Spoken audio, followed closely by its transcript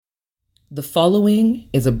The following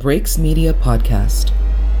is a Breaks Media podcast.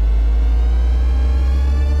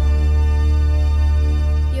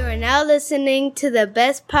 You are now listening to the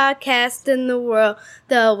best podcast in the world,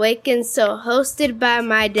 The Awakened Soul, hosted by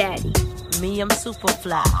my daddy. Me, I'm super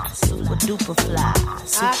fly, super duper fly,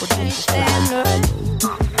 super duper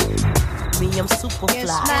fly. Me, I'm super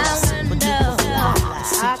fly, super duper fly,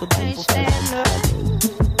 super duper fly.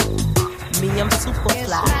 Me, I'm super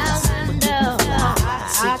fly, super duper fly,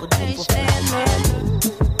 super duper fly.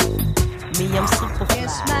 Me, I'm super fly.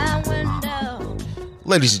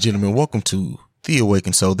 Ladies and gentlemen, welcome to The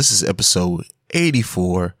Awakened Soul. This is episode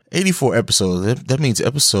 84. 84 episodes. That means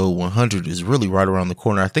episode 100 is really right around the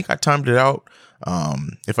corner. I think I timed it out.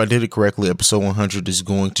 If I did it correctly, episode 100 is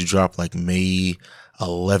going to drop like May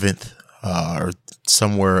 11th or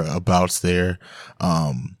somewhere about there.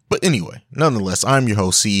 But anyway, nonetheless, I'm your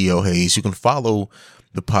host, CEO Hayes. You can follow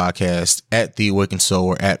the podcast at The Awakened Soul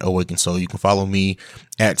or at Awakened Soul. You can follow me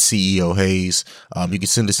at CEO Hayes. You can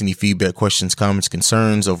send us any feedback, questions, comments,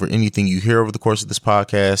 concerns over anything you hear over the course of this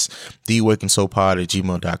podcast,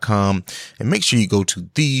 theawakenedsoulpod@gmail.com. And make sure you go to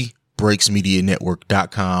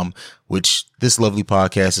thebreaksmedianetwork.com, which this lovely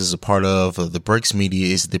podcast is a part of. The Breaks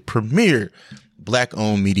Media is the premier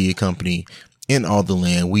Black-owned media company in all the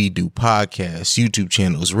land. We do podcasts, YouTube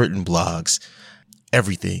channels, written blogs,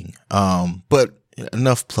 everything. But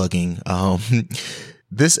enough plugging.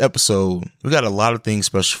 This episode, we got a lot of things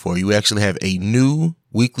special for you. We actually have a new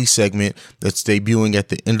weekly segment that's debuting at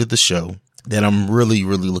the end of the show that I'm really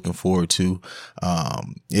looking forward to.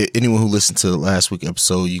 Anyone who listened to the last week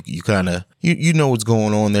episode, you kind of, you know what's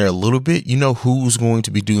going on there a little bit. You know who's going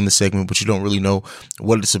to be doing the segment, but you don't really know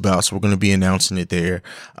what it's about. So we're going to be announcing it there.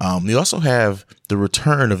 We also have the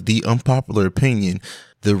return of the unpopular opinion,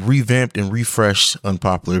 the revamped and refreshed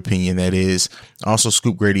unpopular opinion, that is. Also,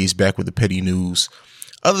 Scoop Grady is back with the petty news.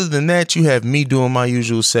 Other than that, you have me doing my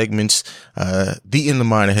usual segments, the In the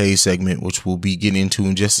Mind of Hayes segment, which we'll be getting into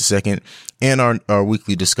in just a second, and our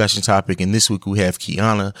weekly discussion topic. And this week we have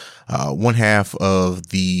Kiana, one half of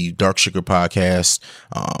the Dark Sugar podcast,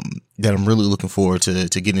 that I'm really looking forward to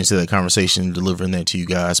getting into that conversation and delivering that to you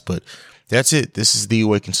guys. But that's it. This is The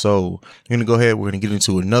Awakened Soul. We're going to go ahead. We're going to get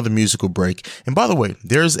into another musical break. And by the way,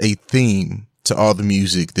 there's a theme to all the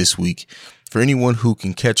music this week. For anyone who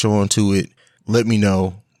can catch on to it, let me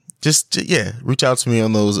know. Just reach out to me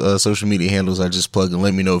on those social media handles I just plugged and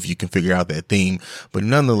let me know if you can figure out that theme. But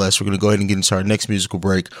nonetheless, we're going to go ahead and get into our next musical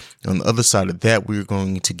break. On the other side of that, we're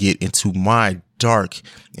going to get into my dark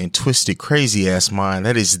and twisted, crazy ass mind.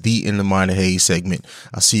 That is the In the Mind of Hayes segment.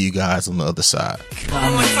 I'll see you guys on the other side.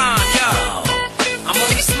 One more time, yo. I'm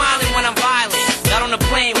only smiling when I'm violent. Got on the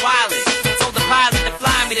plane wireless. Told the pilot to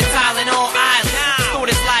fly me to Tylenol Island. Thought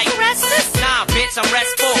it's like, you restless? Nah, bitch, I'm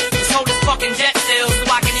restful. Just hold this fucking jet still so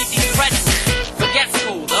I can eat these pretzels. Forget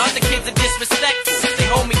school, the other kids are disrespectful. They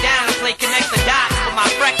hold me down and play connect the dots with my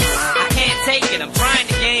breakfast. I can't take it, I'm trying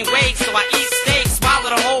to gain weight, so I eat steak, swallow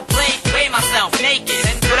the whole plate, weigh myself naked.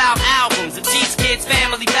 Put out albums and teach kids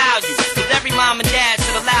family values. Cause every mom and dad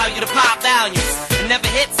should allow you to pop values. And never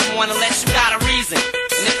hit someone unless you got a reason.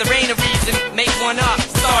 And if there ain't a reason, make one up,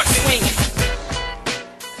 start swinging.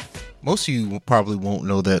 Most of you probably won't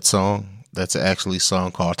know that song. That's actually a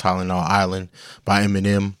song called Tylenol Island by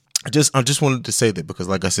Eminem. I just wanted to say that because,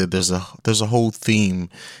 like I said, there's a whole theme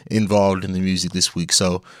involved in the music this week.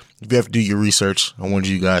 So if you have to do your research, I wanted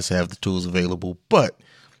you guys to have the tools available. But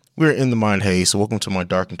we're in the Mind Hayes, so welcome to my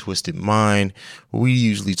dark and twisted mind, where we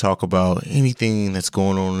usually talk about anything that's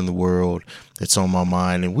going on in the world that's on my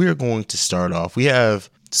mind. And we're going to start off. We have,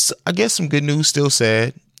 I guess, some good news, still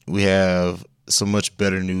sad. We have some much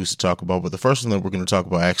better news to talk about. But the first one that we're going to talk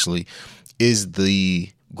about actually is the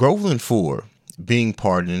Groveland Four being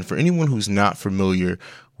pardoned. And for anyone who's not familiar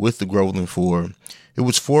with the Groveland Four, it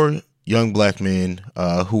was four young black men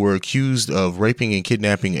who were accused of raping and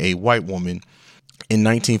kidnapping a white woman in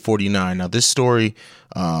 1949. Now, this story,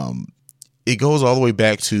 it goes all the way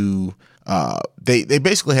back to they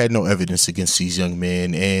basically had no evidence against these young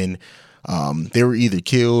men, and they were either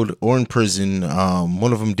killed or in prison.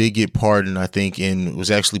 One of them did get pardoned, I think, and was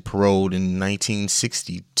actually paroled in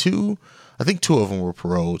 1962. I think two of them were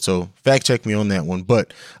paroled, so fact check me on that one.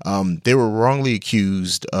 But they were wrongly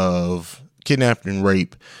accused of kidnapping and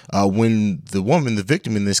rape when the woman, the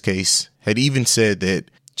victim in this case, had even said that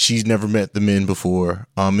she's never met the men before.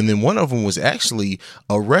 And then one of them was actually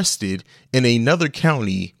arrested in another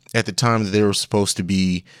county at the time that they were supposed to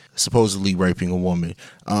be supposedly raping a woman.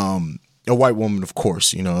 A white woman, of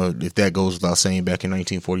course, you know, if that goes without saying, back in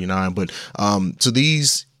 1949. But so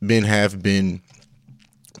these men have been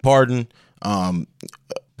pardoned.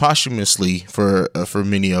 posthumously for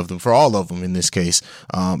many of them, for all of them in this case,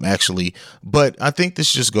 actually. But I think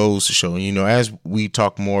this just goes to show, as we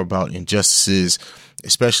talk more about injustices,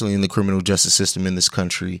 especially in the criminal justice system in this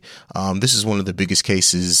country, this is one of the biggest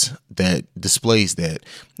cases that displays that.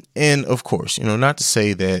 And of course, not to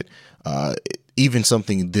say that even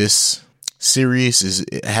something this serious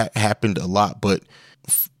happened a lot, but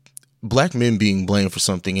black men being blamed for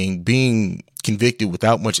something and being convicted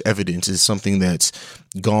without much evidence is something that's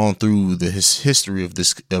gone through the history of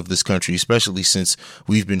this country, especially since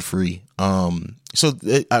we've been free. So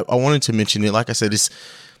I wanted to mention it. Like I said,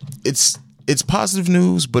 it's positive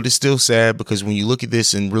news, but it's still sad because when you look at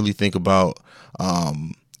this and really think about,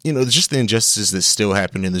 just the injustices that still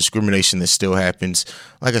happen and the discrimination that still happens.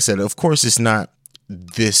 Like I said, of course, it's not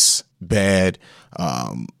this bad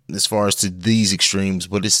as far as to these extremes,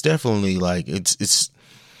 but it's definitely like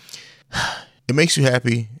it makes you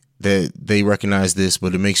happy that they recognize this,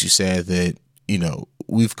 but it makes you sad that,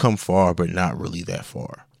 we've come far, but not really that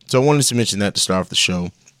far. So I wanted to mention that to start off the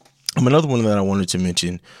show. Another one that I wanted to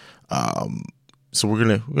mention. So we're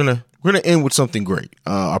gonna end with something great.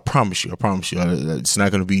 I promise you, it's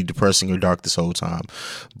not going to be depressing or dark this whole time.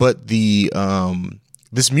 But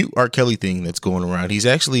this mute R. Kelly thing that's going around, he's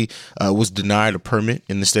actually was denied a permit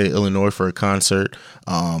in the state of Illinois for a concert.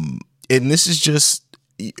 And this is just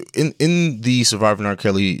in the Surviving R.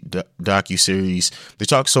 Kelly docuseries, they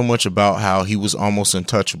talk so much about how he was almost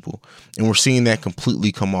untouchable, and we're seeing that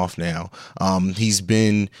completely come off now. He's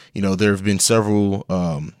been, there have been several,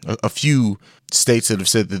 a few states that have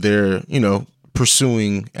said that they're,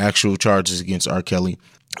 pursuing actual charges against R. Kelly.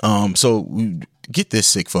 So get this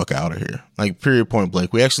sick fuck out of here. Like, period, point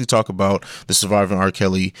blank. We actually talk about the Surviving R.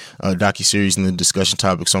 Kelly docuseries in the discussion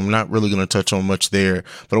topic, so I'm not really going to touch on much there,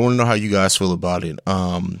 but I want to know how you guys feel about it.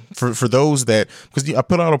 For those that, because I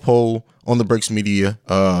put out a poll on the Breaks Media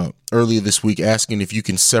earlier this week asking if you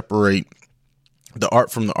can separate the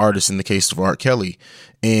art from the artist in the case of R. Kelly,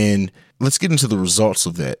 and let's get into the results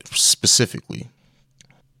of that specifically.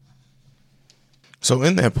 So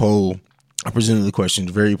in that poll, I presented the question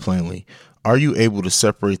very plainly. Are you able to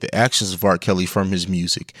separate the actions of R. Kelly from his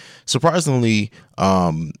music? Surprisingly,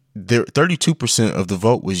 32% of the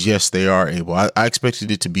vote was yes, they are able. I expected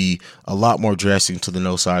it to be a lot more drastic to the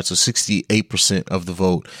no side. So 68% of the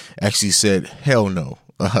vote actually said hell no,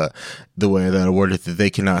 the way that I worded that they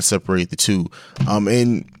cannot separate the two.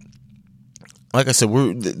 And like I said,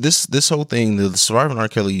 this whole thing, the Surviving R.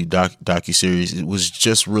 Kelly docuseries, it was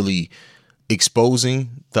just really exposing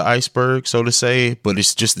the iceberg, so to say, but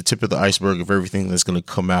it's just the tip of the iceberg of everything that's going to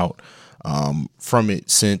come out from it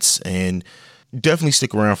since. And definitely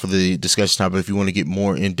stick around for the discussion topic if you want to get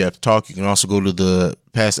more in-depth talk. You can also go to the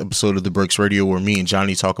past episode of the Breaks Radio where me and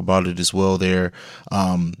Johnny talk about it as well there.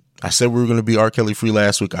 I said we were going to be R. Kelly free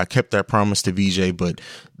last week. I kept that promise to VJ, but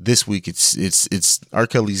this week it's R.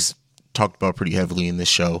 Kelly's talked about pretty heavily in this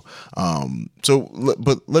show.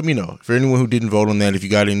 But let me know, for anyone who didn't vote on that, if you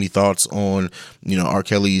got any thoughts on, R.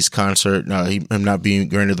 Kelly's concert, him not being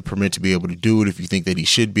granted the permit to be able to do it, if you think that he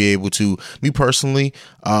should be able to. Me personally,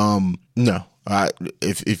 no.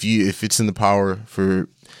 If it's in the power for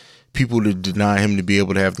people to deny him to be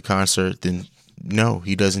able to have the concert, then no,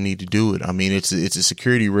 he doesn't need to do it. I mean, it's a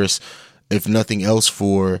security risk, if nothing else,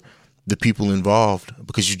 for the people involved,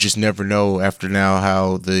 because you just never know after now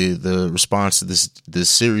how the response to this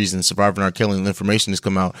series and Surviving R. Kelly and information has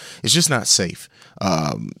come out. It's just not safe.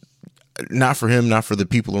 Not for him, not for the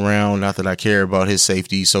people around, not that I care about his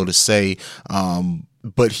safety, so to say.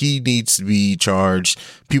 But he needs to be charged.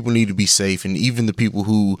 People need to be safe. And even the people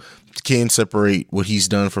who can separate what he's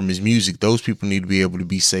done from his music, those people need to be able to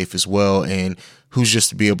be safe as well. And who's just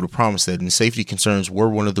to be able to promise that? And safety concerns were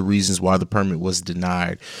one of the reasons why the permit was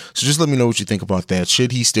denied. So just let me know what you think about that.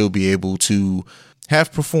 Should he still be able to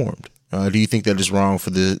have performed? Do you think that is wrong for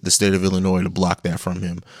the state of Illinois to block that from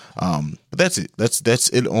him? But that's it. That's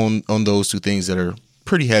it on those two things that are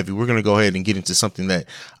pretty heavy. We're going to go ahead and get into something that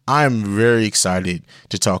I'm very excited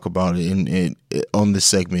to talk about on this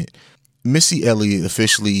segment. Missy Elliott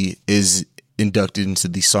officially is inducted into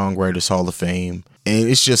the Songwriters Hall of Fame, and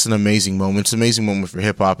it's just an amazing moment. It's an amazing moment for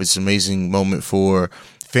hip hop. It's an amazing moment for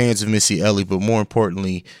fans of Missy Elliott, but more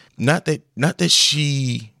importantly, not that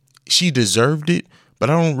she deserved it,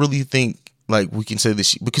 but I don't really think like we can say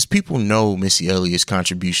this because people know Missy Elliott's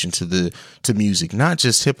contribution to music, not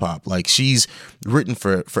just hip hop. Like, she's written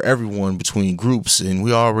for everyone between groups, and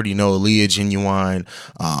we already know Aaliyah, Genuine,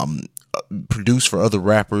 produced for other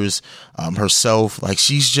rappers, herself. Like,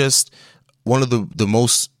 she's just one of the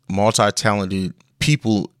most multi-talented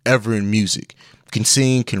people ever in music. Can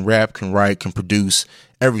sing, can rap, can write, can produce,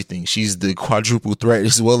 everything. She's the quadruple threat,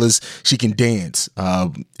 as well as she can dance,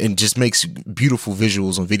 and just makes beautiful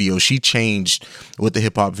visuals on video. She changed what the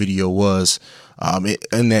hip hop video was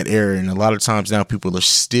in that era. And a lot of times now people are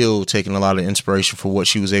still taking a lot of inspiration for what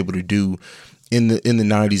she was able to do in the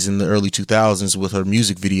 90s and the early 2000s with her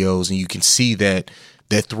music videos. And you can see that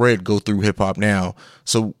thread go through hip hop now.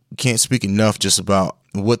 So can't speak enough just about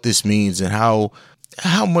what this means and how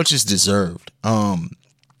much is deserved.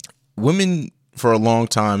 Women for a long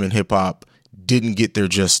time in hip hop didn't get their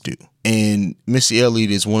just due. And Missy Elliott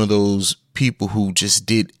is one of those people who just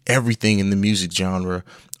did everything in the music genre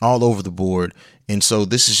all over the board. And so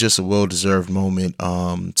this is just a well-deserved moment.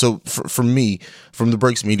 So for me, from the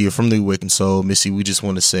Breaks Media, from the Awakened Soul, Missy, we just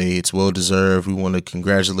want to say it's well-deserved. We want to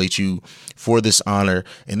congratulate you for this honor.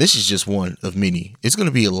 And this is just one of many. It's going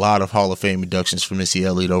to be a lot of Hall of Fame inductions for Missy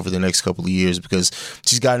Elliott over the next couple of years, because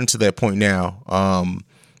she's gotten to that point now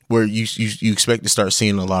where you expect to start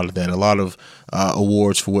seeing a lot of that, a lot of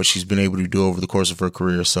awards for what she's been able to do over the course of her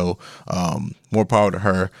career. So more power to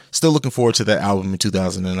her. Still looking forward to that album in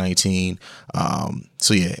 2019.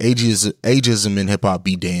 So yeah, ageism in hip hop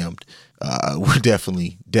be damned. We're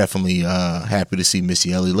definitely happy to see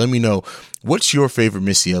Missy Elliott. Let me know, what's your favorite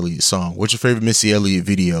Missy Elliott song? What's your favorite Missy Elliott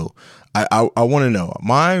video? I want to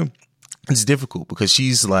know. It's difficult because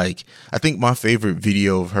she's like, I think my favorite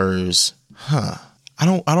video of hers, I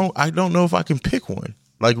don't know if I can pick one.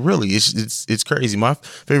 Like, really, it's crazy. My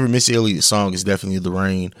favorite Missy Elliott song is definitely The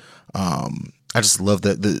Rain. I just love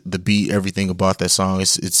that the beat, everything about that song.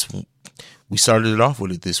 We started it off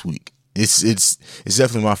with it this week. It's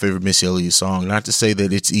definitely my favorite Missy Elliott song. Not to say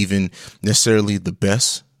that it's even necessarily the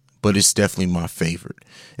best, but it's definitely my favorite,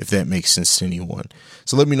 if that makes sense to anyone.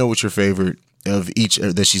 So let me know what your favorite of each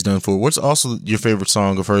that she's done for. What's also your favorite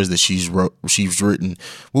song of hers that she's written?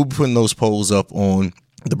 We'll be putting those polls up on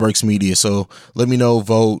the Breaks Media. So let me know,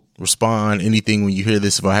 vote, respond, anything when you hear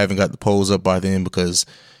this, if I haven't got the polls up by then, because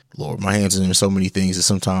Lord, my hands are in so many things that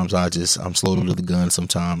sometimes I'm slow to the gun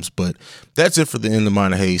sometimes. But that's it for the In the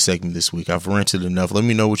Mind of Hayes segment this week. I've ranted enough. Let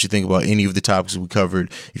me know what you think about any of the topics we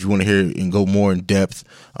covered. If you want to hear and go more in depth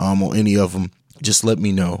on any of them, just let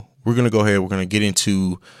me know. We're going to go ahead. We're going to get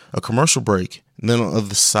into a commercial break. And then on the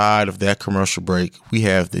other side of that commercial break, we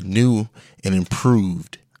have the new and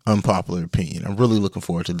improved Unpopular Opinion. I'm really looking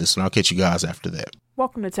forward to this, and I'll catch you guys after that.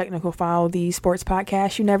 Welcome to Technical File, the sports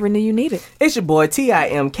podcast you never knew you needed. It's your boy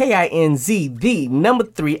TIMKINZ, the number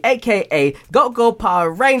 3, a.k.a. Go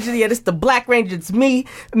Power Ranger. Yeah, this the Black Ranger. It's me,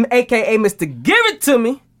 a.k.a. Mr. Give It To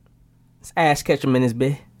Me. It's Ash Ketchum in his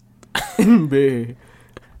bed.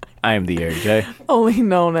 I am the Eric J. Only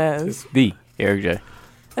known as The Eric J.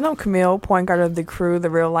 And I'm Camille, point guard of the crew, the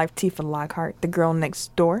real life Tifa Lockhart, the girl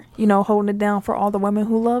next door. You know, holding it down for all the women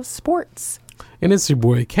who love sports. And it's your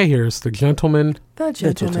boy K Harris, the gentleman. The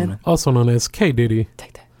gentleman. Also known as K Diddy.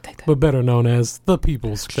 Take that. But better known as the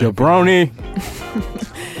People's Jabroni.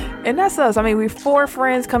 And that's us. I mean, we're 4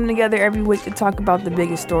 friends coming together every week to talk about the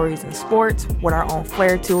biggest stories in sports with our own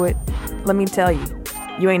flair to it. Let me tell you,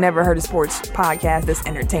 you ain't never heard a sports podcast that's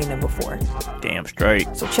entertaining before. Damn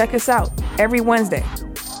straight. So check us out every Wednesday.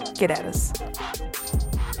 Get at us.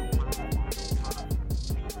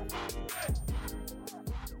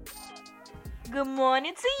 Good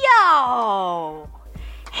morning to y'all.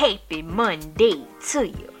 Happy Monday to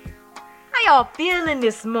you. How y'all feeling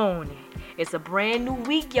this morning? It's a brand new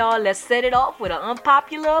week, y'all. Let's set it off with an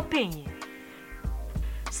unpopular opinion.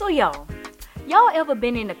 So y'all ever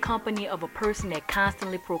been in the company of a person that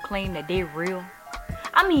constantly proclaim that they real?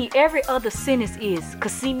 I mean, every other sentence is,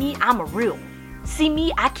 'cause see me, I'm a real one. See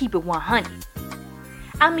me, I keep it 100.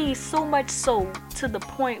 I mean, so much so to the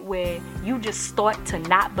point where you just start to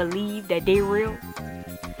not believe that they real.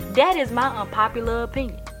 That is my unpopular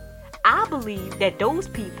opinion. I believe that those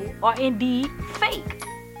people are indeed fake.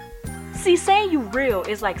 See, saying you real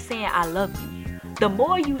is like saying I love you. The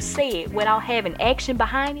more you say it without having action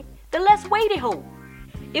behind it, the less weight it holds.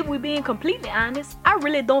 If we're being completely honest, I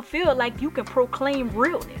really don't feel like you can proclaim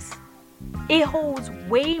realness. It holds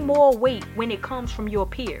way more weight when it comes from your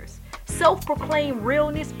peers. Self-proclaimed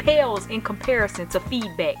realness pales in comparison to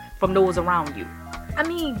feedback from those around you. I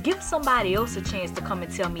mean, give somebody else a chance to come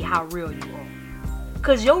and tell me how real you are.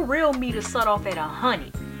 'Cause your real meter start off at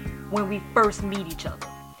 100 when we first meet each other.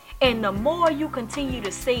 And the more you continue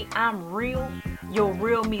to say I'm real, your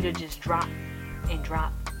real meter just drop and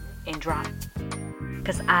drop and drop.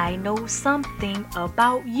 'Cause I know something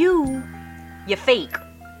about you. You're fake.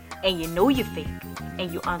 And you know you're fake.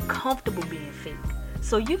 And you're uncomfortable being fake.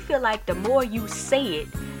 So you feel like the more you say it,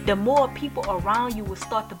 the more people around you will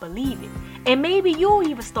start to believe it. And maybe you'll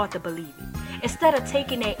even start to believe it. instead of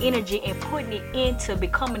taking that energy and putting it into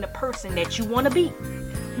becoming the person that you want to be.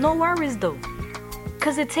 No worries though,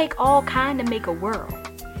 cause it take all kind to make a world.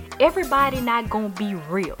 Everybody not gonna be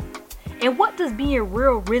real. And what does being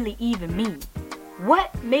real really even mean?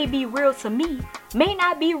 What may be real to me may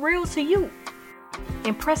not be real to you.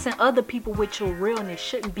 Impressing other people with your realness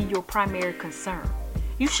shouldn't be your primary concern.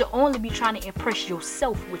 You should only be trying to impress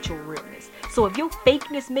yourself with your realness. So if your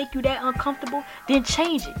fakeness make you that uncomfortable, then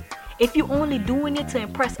change it. If you're only doing it to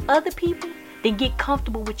impress other people, then get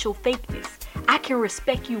comfortable with your fakeness. I can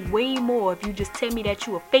respect you way more if you just tell me that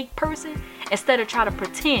you a fake person instead of try to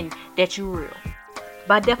pretend that you real.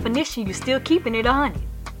 By definition, you're still keeping it 100.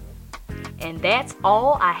 And that's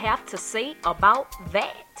all I have to say about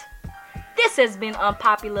that. This has been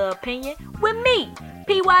Unpopular Opinion with me,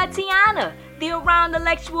 P.Y. Tiana, the Around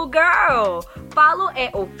Intellectual Girl. Follow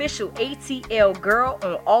at official ATL Girl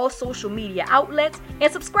on all social media outlets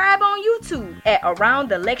and subscribe on YouTube at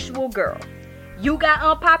Around Intellectual Girl. You got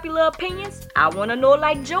unpopular opinions? I want to know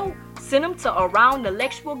like Joe. Send them to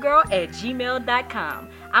aroundintellectualgirl@gmail.com.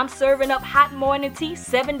 I'm serving up hot morning tea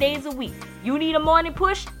 7 days a week. You need a morning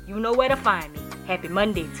push? You know where to find me. Happy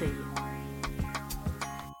Monday to you.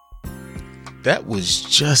 That was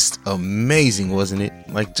just amazing, wasn't it?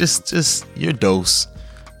 Like just your dose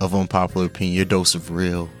of unpopular opinion, your dose of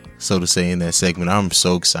real, so to say, in that segment. I'm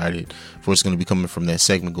so excited for what's going to be coming from that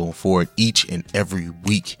segment going forward each and every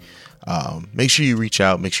week. Make sure you reach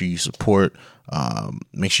out, make sure you support,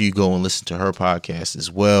 make sure you go and listen to her podcast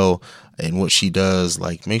as well and what she does.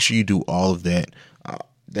 Like, make sure you do all of that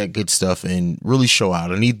good stuff and really show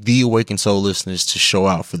out. I need the Awakened Soul listeners to show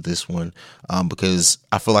out for this one, because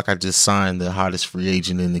I feel like I just signed the hottest free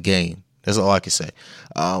agent in the game. That's all I can say.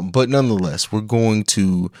 But nonetheless, we're going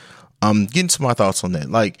to get into my thoughts on that.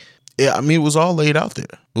 Like, yeah, I mean, it was all laid out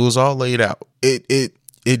there. It was all laid out. It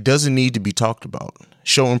doesn't need to be talked about.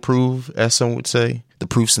 Show and prove, as some would say. The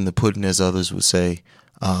proof's in the pudding, as others would say.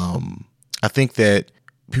 I think that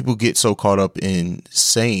people get so caught up in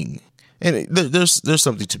saying, and there's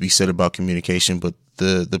something to be said about communication, but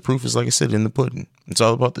the proof is, like I said, in the pudding. It's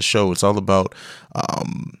all about the show. It's all about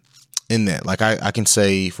in that. Like I can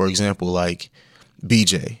say, for example, like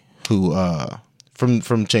BJ, who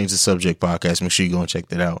from Change the Subject podcast. Make sure you go and check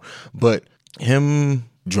that out. But him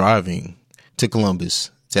driving to Columbus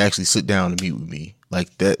to actually sit down and meet with me,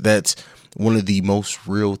 like that's one of the most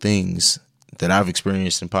real things that I've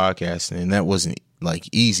experienced in podcasting, and that wasn't like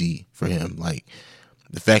easy for him. Like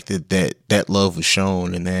the fact that love was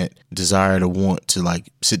shown and that desire to want to like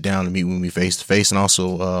sit down and meet with me face to face, and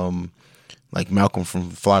also like Malcolm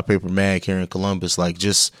from Flypaper Mag here in Columbus, like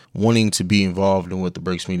just wanting to be involved in what the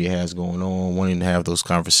Breaks Media has going on, wanting to have those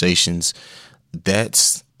conversations.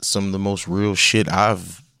 That's some of the most real shit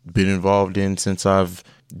I've been involved in since I've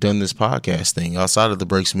done this podcast thing outside of the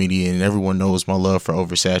Breaks Media, and everyone knows my love for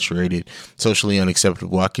Oversaturated, Socially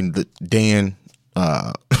Unacceptable. I can Dan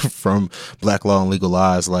from Black Law and Legal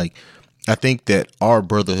Lies. Like, I think that our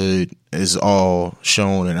brotherhood is all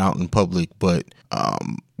shown and out in public, but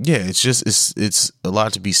yeah, it's a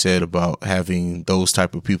lot to be said about having those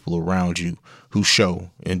type of people around you who show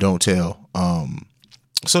and don't tell.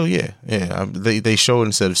 So yeah, they show it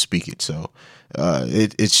instead of speak it. So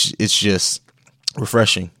it's just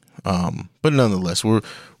refreshing. But nonetheless, we're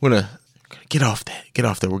gonna get off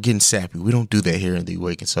that. We're getting sappy. We don't do that here in the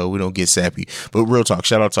Awakened, so we don't get sappy. But real talk,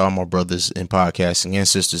 shout out to all my brothers in podcasting and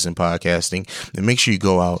sisters in podcasting. And make sure you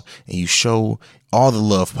go out and you show all the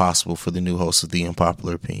love possible for the new host of The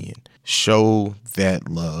Unpopular Opinion. Show that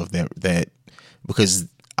love, that because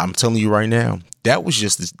I'm telling you right now, that was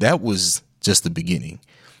just the beginning.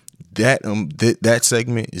 That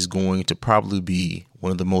segment is going to probably be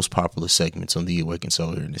one of the most popular segments on The Awakened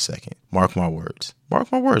Soul here in a second. Mark my words.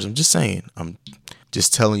 I'm just saying. I'm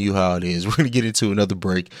just telling you how it is. We're going to get into another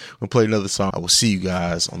break. We'll play another song. I will see you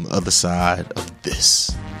guys on the other side of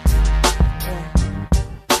this.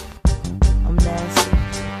 I'm nasty.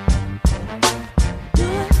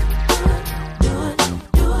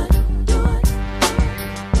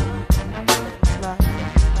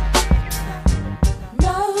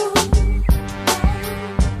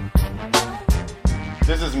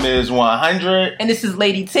 This is Ms. 100. And this is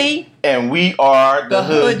Lady T. And we are the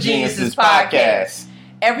Hood Geniuses Podcast.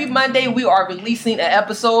 Every Monday we are releasing an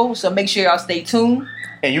episode, so make sure y'all stay tuned.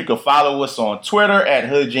 And you can follow us on Twitter at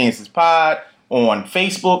Hood Geniuses Pod, on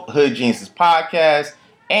Facebook, Hood Geniuses Podcast,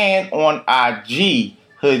 and on IG,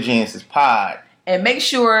 Hood Geniuses Pod. And make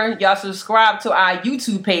sure y'all subscribe to our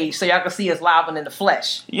YouTube page so y'all can see us live and in the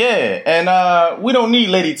flesh. Yeah, and we don't need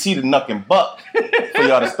Lady T to knuck and buck for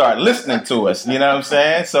y'all to start listening to us. You know what I'm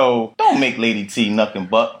saying? So don't make Lady T knuck and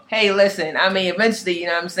buck. Hey, listen, I mean, eventually, you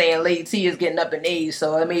know what I'm saying, Lady T is getting up in age,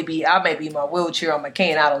 so I may be in my wheelchair on my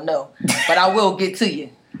cane, I don't know. But I will get to you.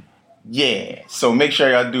 Yeah, so make sure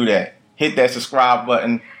y'all do that. Hit that subscribe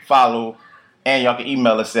button, follow, and y'all can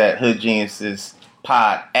email us at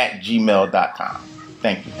hoodgeniuspod@gmail.com.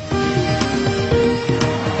 Thank you.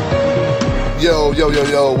 Yo,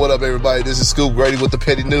 what up, everybody? This is Scoop Grady with the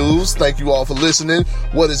Petty News. Thank you all for listening.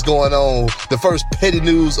 What is going on? The first Petty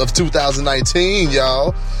News of 2019,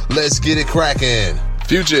 y'all. Let's get it cracking.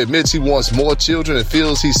 Future admits he wants more children and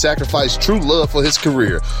feels he sacrificed true love for his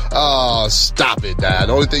career. Oh, stop it, now.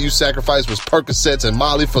 The only thing you sacrificed was Percocets and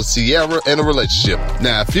Molly for Sierra and a relationship.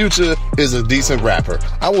 Now, Future is a decent rapper.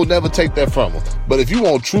 I will never take that from him. But if you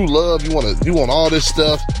want true love, you want all this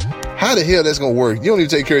stuff, how the hell that's gonna work? You don't even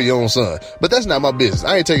take care of your own son. But that's not my business.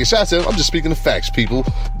 I ain't taking shots at him. I'm just speaking the facts, people.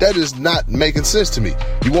 That is not making sense to me.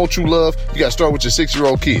 You want true love? You gotta start with your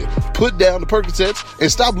 6-year-old kid. Put down the Percocets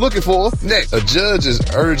and stop looking for her. Next, a judge is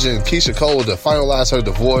urging Keisha Cole to finalize her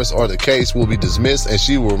divorce or the case will be dismissed and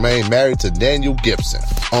she will remain married to Daniel Gibson.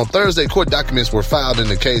 On Thursday, court documents were filed in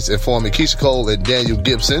the case informing Keisha Cole and Daniel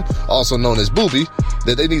Gibson, also known as Booby,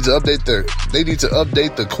 that they need to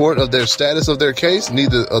update the court of their status of their case.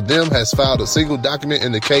 Neither of them has filed a single document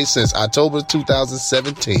in the case since October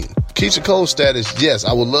 2017. Keisha Cole's status, yes,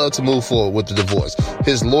 I would love to move forward with the divorce.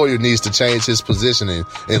 His lawyer needs to change his positioning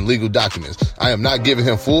in legal documents. I am not giving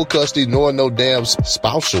him full custody nor no damn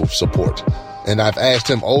spousal support. And I've asked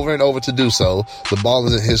him over and over to do so. The ball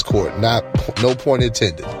is in his court, no point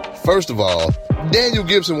intended. First of all, Daniel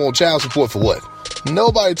Gibson wants child support for what?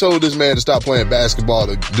 Nobody told this man to stop playing basketball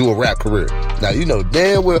to do a rap career. Now, you know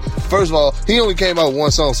damn well, first of all, he only came out with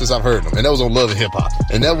one song since I've heard him, and that was on Love and Hip Hop.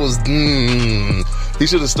 And that was, he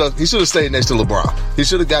should have stayed next to LeBron. He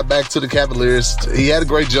should have got back to the Cavaliers. He had a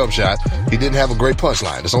great jump shot. He didn't have a great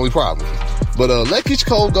punchline. That's the only problem. But let Keisha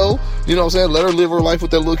Cole go. You know what I'm saying? Let her live her life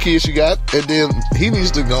with that little kid she got. And then he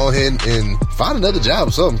needs to go ahead and find another job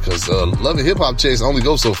or something, because Love and Hip Hop chase only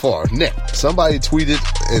goes so far. Next, somebody tweeted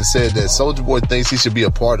and said that Soulja Boy thinks he should be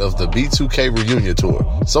a part of the B2K reunion tour.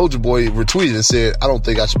 Soulja Boy retweeted and said, I don't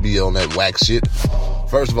think I should be on that whack shit.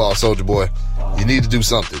 First of all, Soulja Boy, you need to do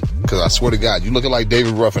something, because I swear to God, you looking like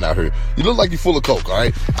David Ruffin out here. You look like you full of coke, all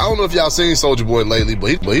right? I don't know if y'all seen Soulja Boy lately, but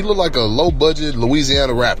he look like a low-budget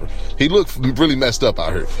Louisiana rapper. He looked really messed up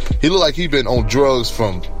out here. He look like he been on drugs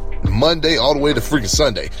from Monday all the way to freaking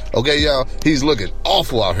Sunday. Okay, y'all? He's looking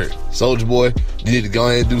awful out here. Soulja Boy, you need to go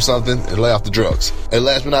ahead and do something and lay off the drugs. And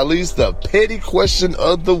last but not least, the petty question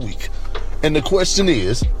of the week. And the question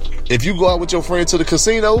is, if you go out with your friend to the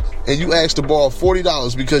casino and you ask to borrow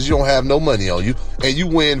 $40 because you don't have no money on you and you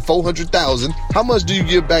win $400,000, how much do you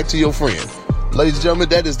give back to your friend? Ladies and gentlemen,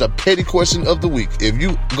 that is the petty question of the week. If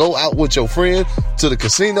you go out with your friend to the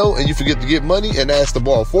casino and you forget to get money and ask to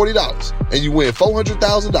borrow $40 and you win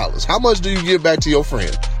 $400,000, how much do you give back to your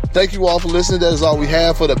friend? Thank you all for listening. That is all we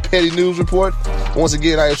have for the Petty News Report. Once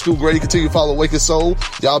again, I am Scoop Grady. Continue to follow Wake and Soul.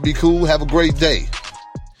 Y'all be cool. Have a great day.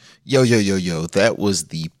 Yo. That was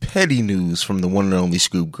the petty news from the one and only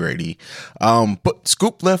Scoop Grady. But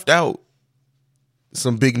Scoop left out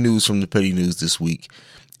some big news from the petty news this week.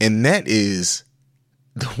 And that is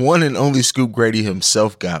the one and only Scoop Grady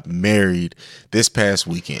himself got married this past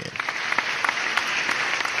weekend.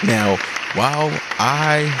 Now, while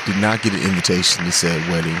I did not get an invitation to said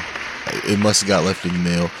wedding, it must have got left in the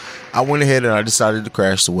mail. I went ahead and I decided to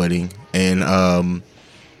crash the wedding. And I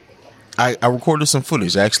recorded some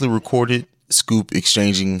footage. I actually recorded Scoop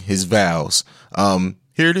exchanging his vows.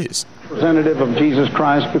 Here it is. Representative of Jesus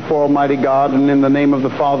Christ before Almighty God, and in the name of the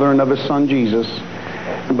Father and of His Son Jesus,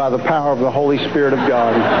 and by the power of the Holy Spirit of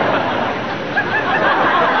God.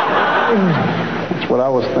 That's what I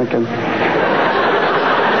was thinking.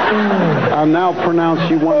 I now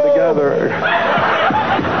pronounce you one together.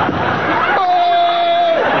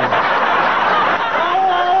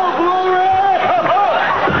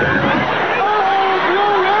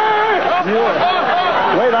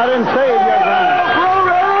 Wait, I didn't say it yet, Brian.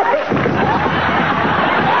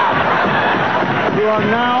 You are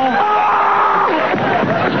now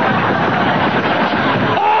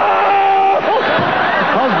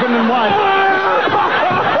husband and wife.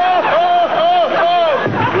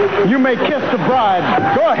 You may kiss the bride.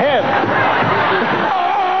 Go ahead.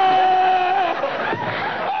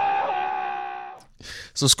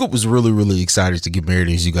 So Scoop was really, really excited to get married,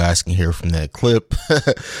 as you guys can hear from that clip.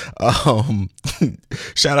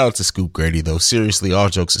 Shout out to Scoop Grady, though. Seriously, all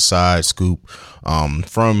jokes aside, Scoop,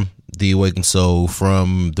 from the Awakened Soul,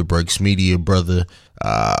 from the Breaks Media, brother,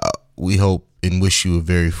 we hope and wish you a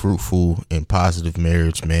very fruitful and positive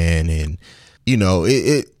marriage, man. And, you know,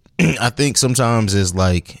 I think sometimes as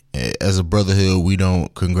a brotherhood, we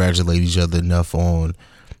don't congratulate each other enough on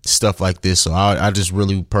stuff like this. So I just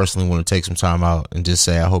really personally want to take some time out and just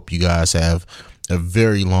say I hope you guys have a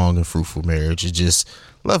very long and fruitful marriage. And just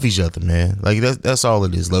love each other, man. Like that's all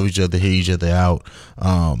it is. Love each other, hear each other out.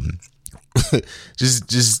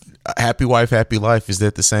 Just happy wife, happy life. Is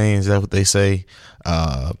that the saying? Is that what they say?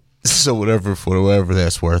 So whatever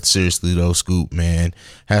that's worth. Seriously though, Scoop, man,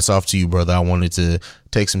 hats off to you, brother. I wanted to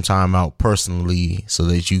take some time out personally so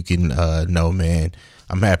that you can know, man,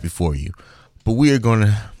 I'm happy for you. But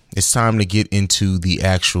it's time to get into the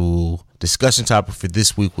actual discussion topic for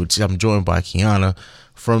this week, which I'm joined by Kiana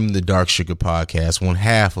from the Dark Sugar podcast, one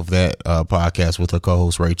half of that podcast with her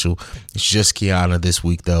co-host Rachel. It's just Kiana this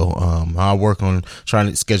week, though. I'll work on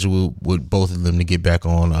trying to schedule with both of them to get back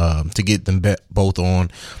on, to get them both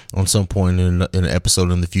on some point in an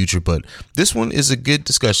episode in the future. But this one is a good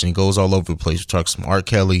discussion. It goes all over the place. We talk some R.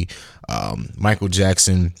 Kelly, Michael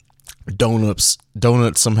Jackson, donuts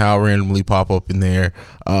somehow randomly pop up in there.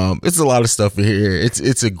 It's a lot of stuff in here.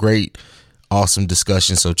 It's a great, awesome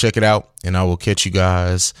discussion. So check it out, and I will catch you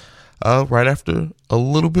guys right after a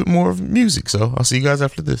little bit more of music. So I'll see you guys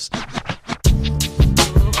after this.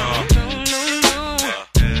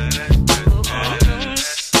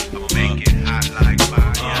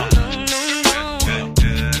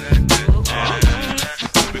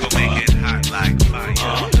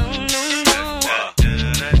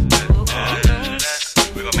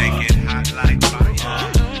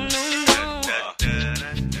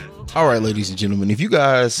 All right, ladies and gentlemen, if you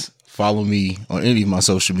guys follow me on any of my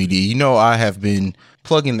social media, you know I have been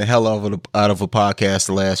plugging the hell out of a podcast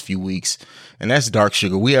the last few weeks, and that's Dark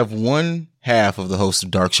Sugar. We have one half of the host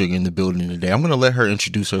of Dark Sugar in the building today. I'm going to let her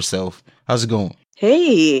introduce herself. How's it going?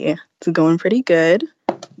 Hey, it's going pretty good.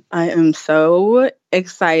 I am so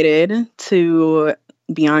excited to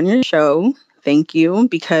be on your show. Thank you,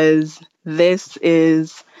 because this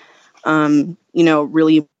is,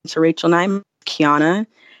 really to Rachel and I'm Kiana,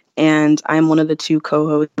 and I'm one of the two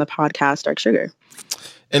co-hosts of the podcast Dark Sugar.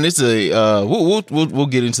 And it's we'll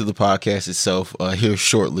get into the podcast itself here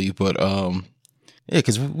shortly, but yeah,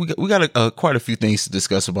 because we got quite a few things to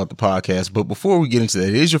discuss about the podcast. But before we get into that,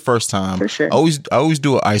 it is your first time. For sure. I always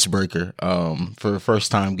do an icebreaker for a first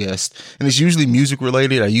time guest, and it's usually music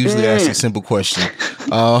related. I usually ask a simple question,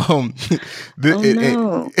 and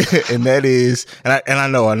that is, and I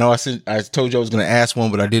know I told you I was going to ask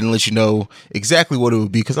one, but I didn't let you know exactly what it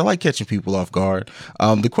would be because I like catching people off guard.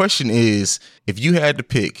 The question is, if you had to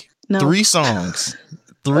pick 3 songs.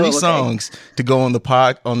 Songs to go on the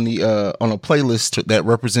on a playlist that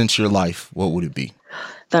represents your life, what would it be?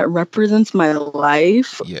 That represents my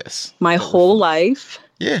life? Yes. My whole life?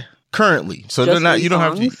 Yeah. Currently. So they're not, you don't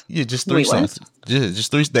have to, just 3 songs.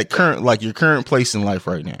 Just 3 that current, like your current place in life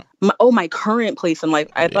right now. My current place in life.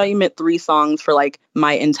 I thought you meant 3 songs for like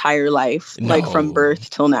my entire life, like from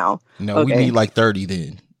birth till now. No, we need like 30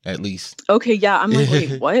 then, at least. Okay, yeah. I'm like,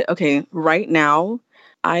 wait, what? Okay, right now,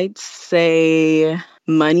 I'd say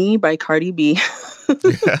Money by Cardi B.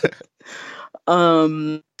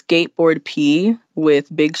 Skateboard P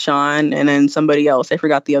with Big Sean and then somebody else. I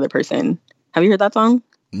forgot the other person. Have you heard that song?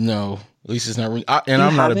 No, at least it's not.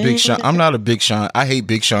 I'm not a Big Sean. I'm not a Big Sean. I hate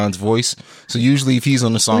Big Sean's voice. So usually, if he's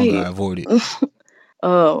on the song, I avoid it.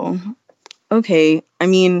 Oh, okay. I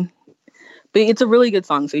mean, but it's a really good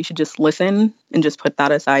song. So you should just listen and just put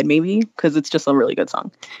that aside, maybe, because it's just a really good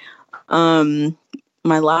song.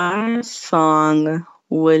 My last song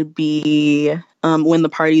would be When the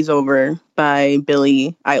Party's Over by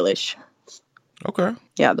Billie Eilish. Okay.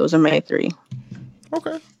 Yeah, those are my 3.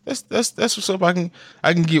 Okay. That's what's up. I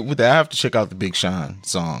can get with that. I have to check out the Big Sean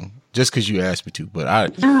song just because you asked me to,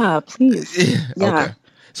 but please. Yeah. Okay.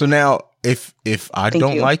 So now if I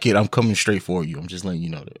don't like it, I'm coming straight for you. I'm just letting you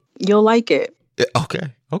know that. You'll like it.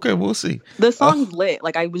 Okay. Okay, we'll see. The song's lit.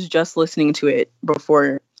 Like I was just listening to it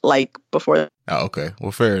before. Oh, okay.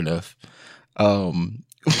 Well, fair enough.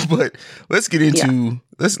 But let's get into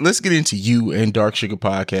let's get into you and Dark Sugar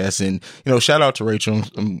podcast, and shout out to Rachel.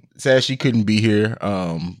 I'm sad she couldn't be here,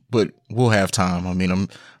 but we'll have time. I mean, I'm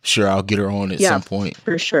sure I'll get her on at some point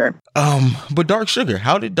for sure. But Dark Sugar,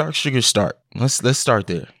 how did Dark Sugar start? Let's start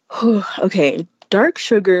there. Okay, Dark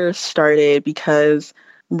Sugar started because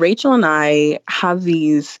Rachel and I have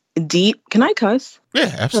these deep. Can I cuss?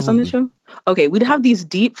 Yeah, absolutely. Cuss on the show? Okay, we'd have these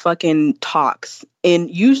deep fucking talks. And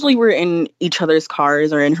usually we're in each other's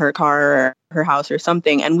cars or in her car or her house or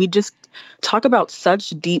something. And we just talk about such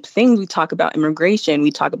deep things. We talk about immigration.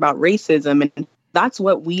 We talk about racism. And that's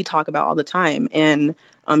what we talk about all the time. And,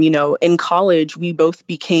 in college, we both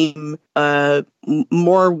became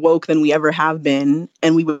more woke than we ever have been.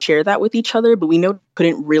 And we would share that with each other. But we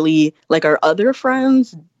couldn't really, like our other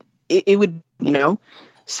friends, it would,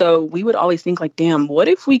 So we would always think like, damn, what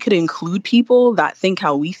if we could include people that think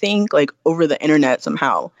how we think, like over the internet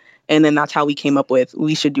somehow? And then that's how we came up with,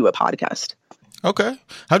 we should do a podcast. Okay.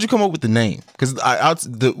 How'd you come up with the name? Because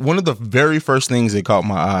one of the very first things that caught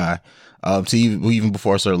my eye, even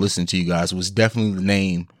before I started listening to you guys, was definitely the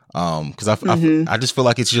name. Because I just feel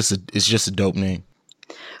like it's just a dope name.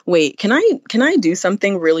 Wait, can I do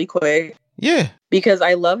something really quick? Yeah. Because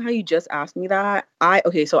I love how you just asked me that.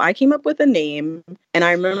 So I came up with a name, and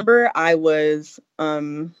I remember I was,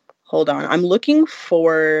 hold on, I'm looking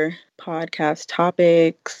for podcast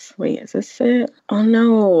topics. Wait, is this it? Oh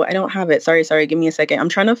no, I don't have it. Sorry, give me a second. I'm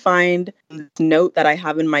trying to find this note that I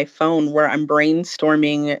have in my phone where I'm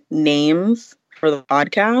brainstorming names for the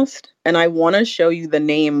podcast. And I want to show you the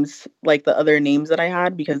names, like the other names that I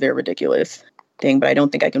had, because they're ridiculous. Dang, but I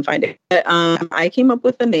don't think I can find it. But, I came up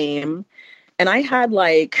with a name. And I had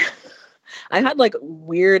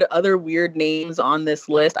other weird names on this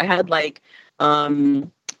list. I had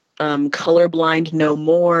Colorblind No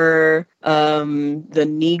More, The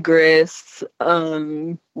Negress,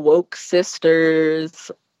 Woke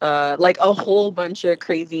Sisters, like a whole bunch of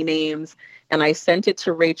crazy names. And I sent it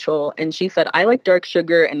to Rachel, and she said, I like Dark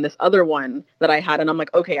Sugar and this other one that I had. And I'm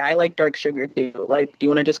like, okay, I like Dark Sugar too. Like, do you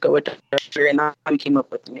want to just go with Dark Sugar? And that's how we came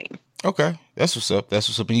up with the name. Okay, that's what's up.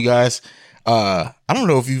 And you guys, I don't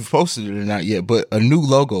know if you've posted it or not yet, but a new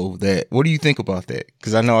logo, what do you think about that?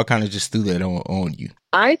 Because I know I kind of just threw that on you.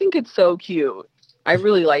 I think it's so cute. I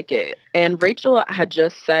really like it. And Rachel had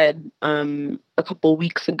just said a couple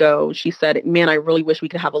weeks ago, she said, man, I really wish we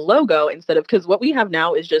could have a logo instead of, because what we have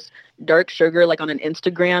now is just Dark Sugar, like on an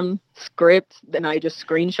Instagram script. Then I just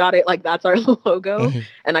screenshot it. Like that's our logo. Mm-hmm.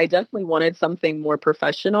 And I definitely wanted something more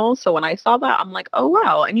professional. So when I saw that, I'm like, oh,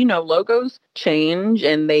 wow. And, logos change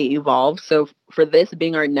and they evolve. So for this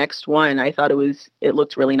being our next one, I thought it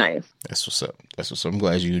looked really nice. That's what's up. I'm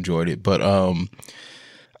glad you enjoyed it. But,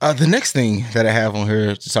 the next thing that I have on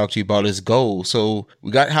here to talk to you about is goals. So we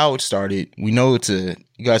got how it started. We know you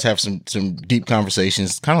guys have some deep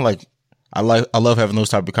conversations. Kind of like I love having those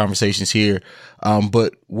type of conversations here.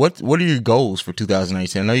 But what are your goals for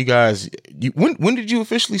 2019? I know you guys. When did you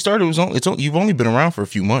officially start? You've only been around for a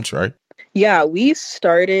few months, right? Yeah, we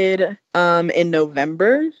started in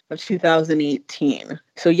November of 2018.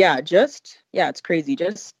 So it's crazy.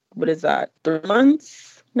 Just what is that? 3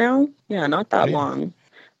 months now? Yeah, not that long.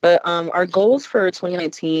 But our goals for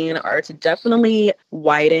 2019 are to definitely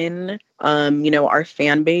widen, our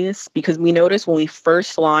fan base, because we noticed when we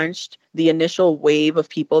first launched, the initial wave of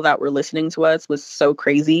people that were listening to us was so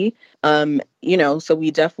crazy. So we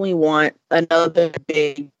definitely want another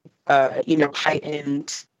big,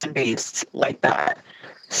 heightened base like that.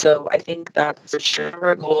 So I think that's for sure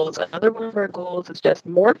our goals. Another one of our goals is just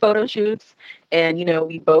more photo shoots. And,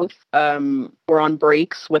 we both were on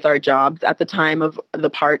breaks with our jobs at the time of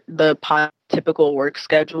the typical work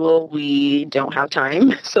schedule. We don't have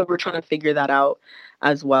time. So we're trying to figure that out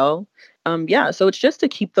as well. So it's just to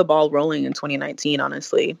keep the ball rolling in 2019,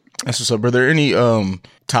 honestly. That's what's up. Are there any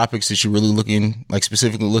topics that you're really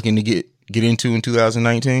specifically looking to get into in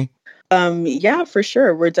 2019? Yeah, for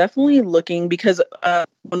sure. We're definitely looking, because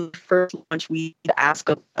when we first launched, we asked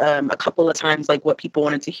a couple of times like what people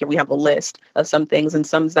wanted to hear. We have a list of some things and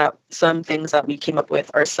some things that we came up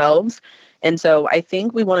with ourselves. And so I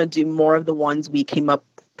think we want to do more of the ones we came up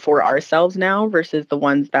for ourselves now versus the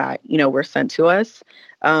ones that, were sent to us.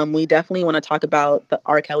 We definitely want to talk about the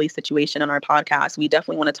R. Kelly situation on our podcast. We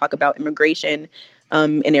definitely want to talk about immigration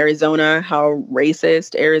in Arizona, how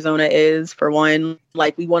racist Arizona is, for one.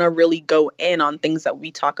 Like, we want to really go in on things that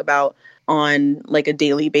we talk about on like a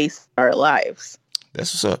daily basis in our lives.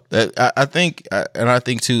 That's what's up. I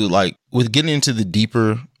think too, like with getting into the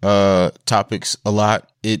deeper topics a lot,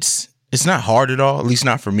 it's not hard at all, at least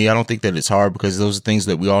not for me. I don't think that it's hard, because those are things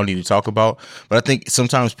that we all need to talk about. But I think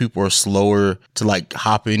sometimes people are slower to like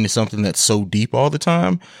hop into something that's so deep all the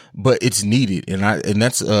time, but it's needed. And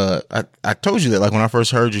that's I told you that, like when I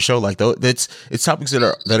first heard your show, like it's topics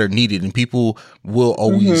that are needed, and people will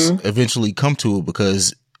always eventually come to it,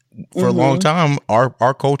 because for a long time,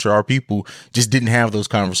 our culture, our people just didn't have those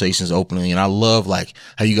conversations openly. And I love like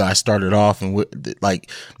how you guys started off and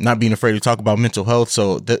like not being afraid to talk about mental health.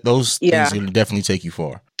 So those things are going to definitely take you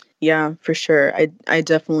far. Yeah, for sure. I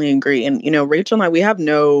definitely agree. And, Rachel and I, we have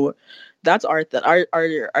that's our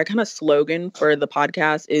kind of slogan for the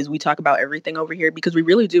podcast is we talk about everything over here because we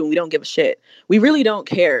really do. And we don't give a shit. We really don't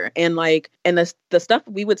care. And the stuff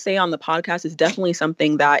we would say on the podcast is definitely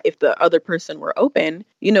something that if the other person were open,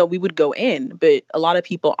 we would go in, but a lot of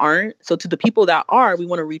people aren't. So to the people that are, we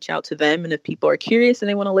want to reach out to them. And if people are curious and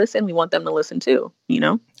they want to listen, we want them to listen too,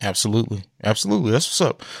 Absolutely. Absolutely. That's what's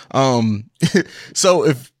up. So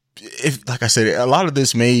if like I said, a lot of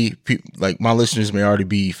this my listeners may already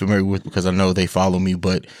be familiar with because I know they follow me,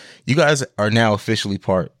 but you guys are now officially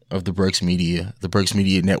part of the Breaks Media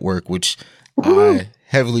Network, which I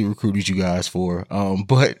heavily recruited you guys for.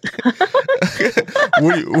 But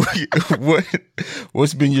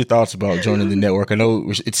what's been your thoughts about joining the network? I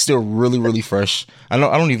know it's still really, really fresh. I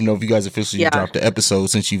don't even know if you guys officially dropped the episode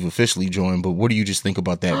since you've officially joined, but what do you just think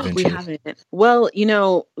about that venture? We haven't. Well,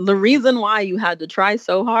 the reason why you had to try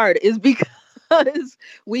so hard is because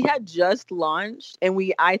we had just launched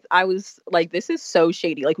and I was like, this is so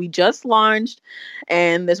shady. Like we just launched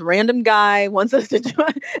and this random guy wants us to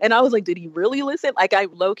join. And I was like, did he really listen? Like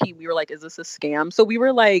we were like, is this a scam? So we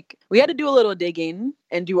were like, we had to do a little digging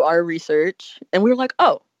and do our research. And we were like,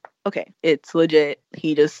 oh, okay, it's legit.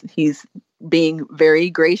 He's being very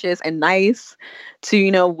gracious and nice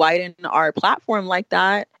to, widen our platform like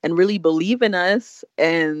that and really believe in us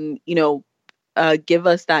and, give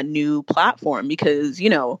us that new platform because,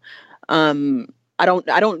 I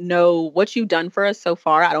don't know what you've done for us so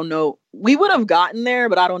far. I don't know. We would have gotten there,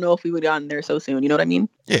 but I don't know if we would have gotten there so soon. You know what I mean?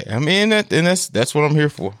 Yeah. I mean, that's what I'm here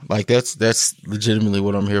for. Like that's legitimately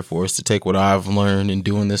what I'm here for is to take what I've learned in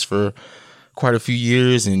doing this for quite a few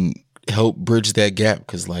years and help bridge that gap.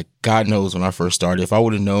 Cause like, God knows when I first started, if I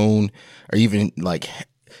would have known or even like,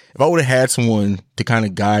 if I would have had someone to kind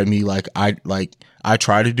of guide me, like I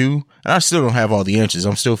try to do, and I still don't have all the answers.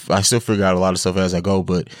 I still figure out a lot of stuff as I go,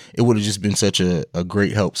 but it would have just been such a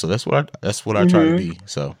great help. So that's what I try to be.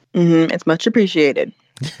 So it's much appreciated.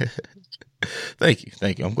 Thank you.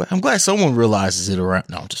 I'm glad someone realizes it around.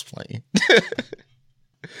 No, I'm just playing.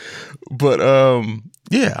 But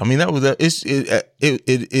yeah, I mean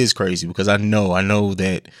it is crazy because I know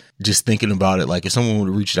that just thinking about it, like if someone would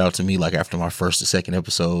have reached out to me like after my first or second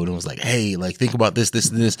episode and was like, hey, like think about this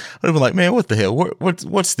and this, I'd have been like, man, what the hell?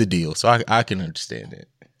 What's the deal? So I can understand it.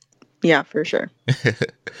 Yeah, for sure.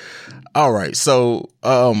 All right. So,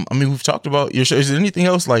 I mean, we've talked about your show. Is there anything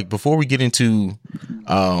else like before we get into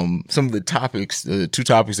some of the topics, the two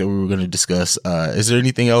topics that we were going to discuss? Is there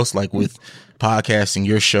anything else like with podcasting,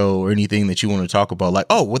 your show, or anything that you want to talk about? Like,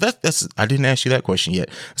 oh, well, that's I didn't ask you that question yet.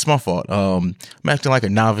 It's my fault. I'm acting like a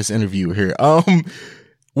novice interviewer here.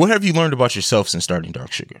 What have you learned about yourself since starting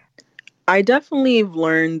Dark Sugar? I definitely have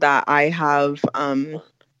learned that I have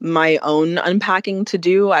my own unpacking to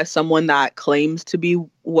do as someone that claims to be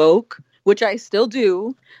woke, which I still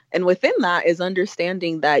do. And within that is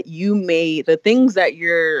understanding that the things that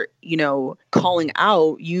you're, calling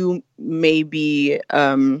out, you may be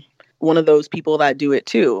one of those people that do it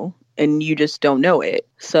too, and you just don't know it.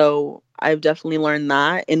 So I've definitely learned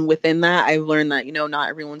that. And within that, I've learned that, not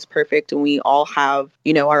everyone's perfect and we all have,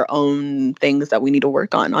 our own things that we need to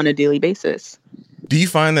work on a daily basis. Do you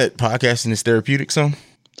find that podcasting is therapeutic, son?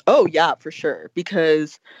 Oh, yeah, for sure.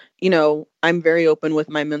 Because, I'm very open with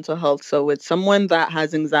my mental health. So with someone that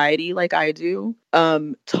has anxiety like I do,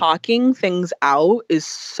 talking things out is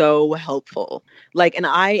so helpful. Like,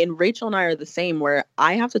 and Rachel and I are the same where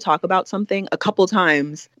I have to talk about something a couple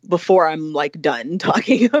times before I'm like done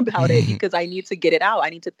talking about it because I need to get it out. I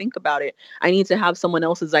need to think about it. I need to have someone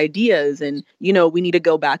else's ideas and, we need to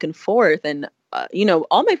go back and forth. And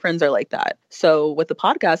all my friends are like that. So with the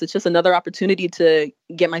podcast, it's just another opportunity to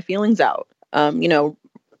get my feelings out.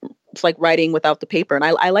 It's like writing without the paper. And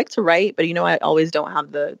I like to write, but I always don't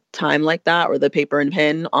have the time like that or the paper and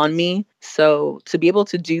pen on me. So to be able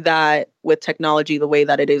to do that with technology the way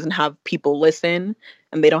that it is and have people listen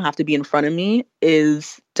and they don't have to be in front of me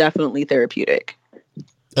is definitely therapeutic.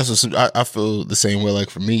 That's what I feel the same way. Like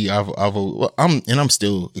for me, I'm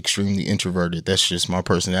still extremely introverted. That's just my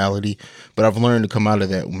personality. But I've learned to come out of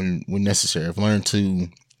that when necessary. I've learned to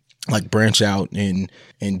like branch out and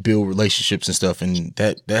build relationships and stuff. And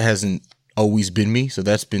that hasn't always been me. So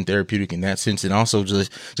that's been therapeutic in that sense. And also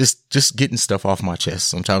just getting stuff off my chest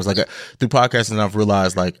sometimes. Like through podcasting, I've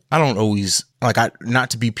realized like I don't always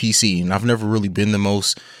not to be PC, and I've never really been the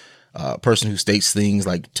most person who states things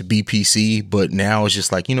like to be PC, but now it's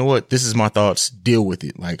just like, you know what, this is my thoughts, deal with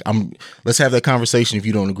it. Like let's have that conversation. If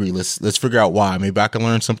you don't agree, let's figure out why. Maybe I can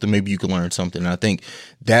learn something, maybe you can learn something. And I think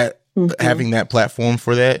that having that platform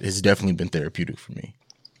for that has definitely been therapeutic for me.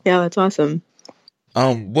 Yeah, that's awesome.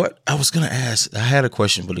 What I was gonna ask, I had a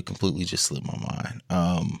question, but it completely just slipped my mind.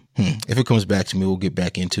 If it comes back to me, we'll get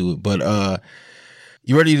back into it. But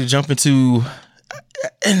you ready to jump into?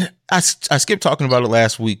 And I skipped talking about it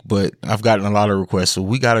last week, but I've gotten a lot of requests, so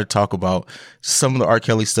we got to talk about some of the R.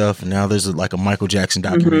 Kelly stuff. And now there's like a Michael Jackson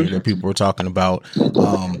documentary that people are talking about.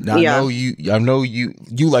 Now I know you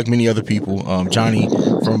like many other people. Johnny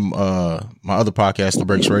from my other podcast, The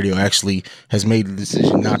Breaks Radio, actually has made the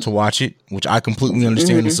decision not to watch it, which I completely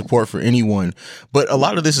understand and support for anyone. But a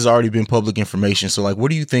lot of this has already been public information. So like, what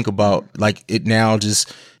do you think about like it now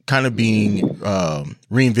just kind of being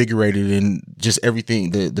reinvigorated and just everything,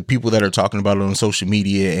 the people that are talking about it on social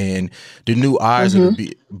media and the new eyes that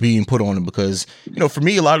are being put on it? Because, you know, for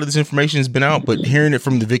me, a lot of this information has been out, but hearing it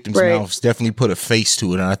from the victim's mouths definitely put a face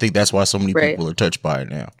to it. And I think that's why so many people are touched by it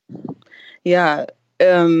now. Yeah.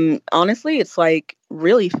 Honestly, it's like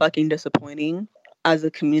really fucking disappointing as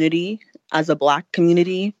a community, as a Black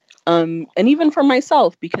community. And even for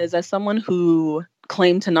myself, because as someone who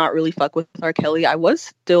claimed to not really fuck with R. Kelly, I was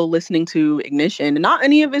still listening to Ignition and not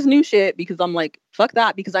any of his new shit, because I'm like, fuck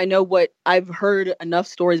that, because I know what I've heard enough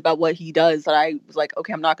stories about what he does that I was like,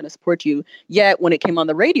 okay, I'm not going to support you. Yet when it came on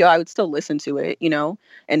the radio, I would still listen to it, you know?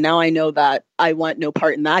 And now I know that I want no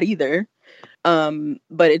part in that either.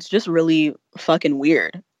 But it's just really fucking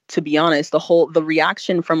weird, to be honest. The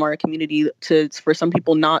reaction from our community for some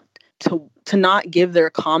people not to not give their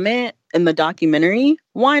comment in the documentary.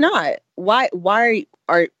 Why not? What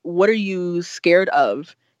are you scared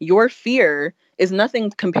of? Your fear is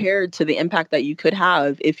nothing compared to the impact that you could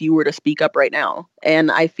have if you were to speak up right now.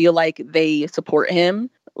 And I feel like they support him,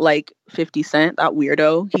 like 50 Cent, that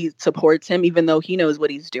weirdo. He supports him even though he knows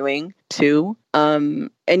what he's doing too.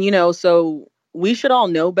 And you know, so we should all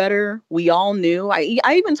know better. We all knew. I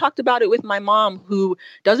even talked about it with my mom, who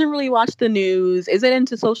doesn't really watch the news, isn't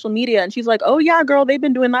into social media. And she's like, oh yeah, girl, they've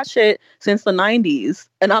been doing that shit since the 90s.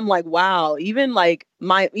 And I'm like, wow, even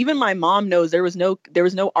my mom knows there was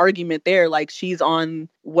no argument there. Like, she's on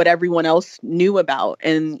what everyone else knew about.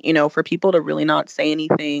 And, you know, for people to really not say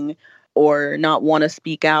anything or not want to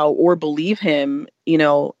speak out or believe him, you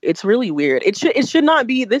know, it's really weird. It should not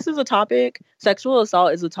be. This is a topic. Sexual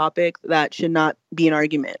assault is a topic that should not be an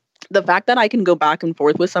argument. The fact that I can go back and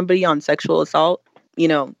forth with somebody on sexual assault, you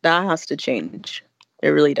know, that has to change. It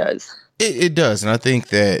really does. It does. And I think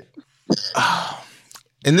that,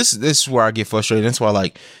 and this is where I get frustrated. That's why,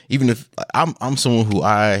 like, even if I'm someone who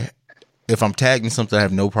if I'm tagging something, I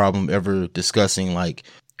have no problem ever discussing, like,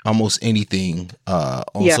 almost anything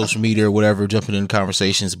on social media or whatever, jumping into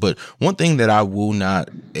conversations. But one thing that I will not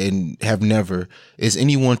and have never is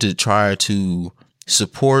anyone to try to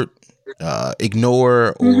support,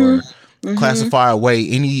 ignore, or classify away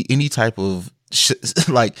any type of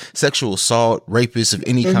like sexual assault, rapists of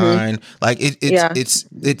any kind. Like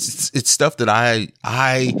it's stuff that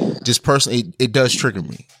I just personally, it does trigger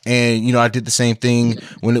me. And, you know, I did the same thing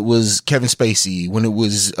when it was Kevin Spacey, when it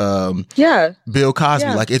was Bill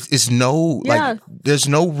Cosby. Like it's no, like there's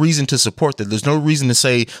no reason to support that. There's no reason to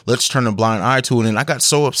say, let's turn a blind eye to it. And I got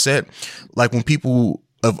so upset, like when people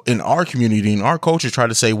in our community, in our culture, try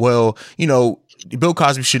to say, well, you know, Bill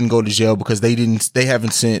Cosby shouldn't go to jail because they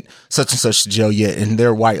haven't sent such and such to jail yet, and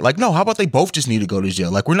they're white. Like, no, how about they both just need to go to jail?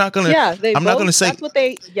 Like, we're not gonna. Yeah, I'm not gonna say that's what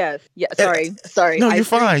they. Yes, yeah. Sorry. No, you're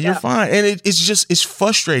fine. You're fine. And it's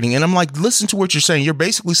frustrating. And I'm like, listen to what you're saying. You're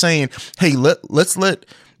basically saying, hey, let's let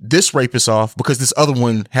this rapist off because this other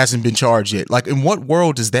one hasn't been charged yet. Like, in what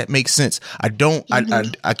world does that make sense? I don't.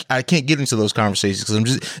 I can't get into those conversations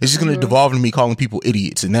because it's just going to devolve into me calling people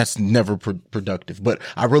idiots, and that's never productive. But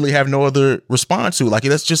I really have no other response to it. Like,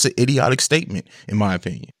 that's just an idiotic statement, in my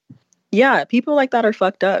opinion. Yeah, people like that are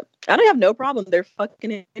fucked up. I don't have no problem. They're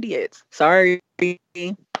fucking idiots. Sorry,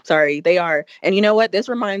 they are. And you know what? This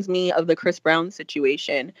reminds me of the Chris Brown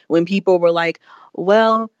situation when people were like,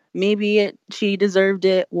 well, maybe she deserved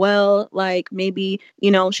it. Well, like, maybe,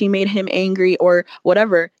 you know, she made him angry or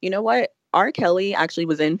whatever. You know what? R. Kelly actually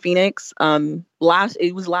was in Phoenix last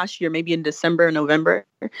year, maybe in December, November.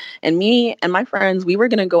 And me and my friends, we were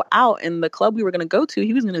going to go out, and the club we were going to go to,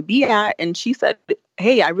 he was going to be at. And she said,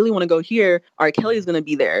 hey, I really want to go here. R. Kelly's going to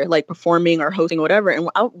be there, like performing or hosting or whatever. And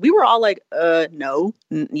we were all like, no.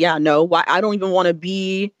 Why? I don't even want to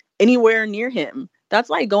be anywhere near him. That's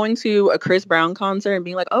like going to a Chris Brown concert and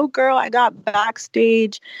being like, oh, girl, I got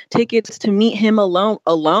backstage tickets to meet him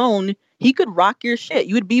alone. He could rock your shit.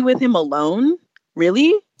 You would be with him alone?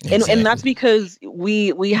 Really? Exactly. And that's because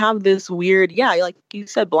we have this weird, like you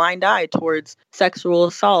said, blind eye towards sexual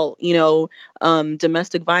assault, you know,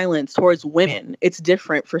 domestic violence towards women. It's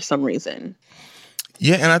different for some reason.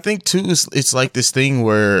 Yeah, and I think, too, it's like this thing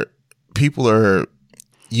where people are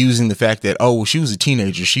using the fact that, oh, well, she was a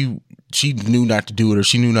teenager. She knew not to do it, or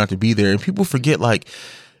she knew not to be there. And people forget, like,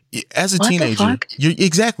 as a teenager, you're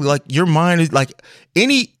exactly like, your mind is like,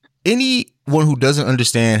 anyone who doesn't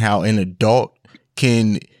understand how an adult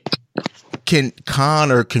can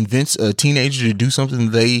con or convince a teenager to do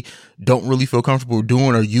something they don't really feel comfortable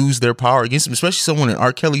doing, or use their power against them, especially someone in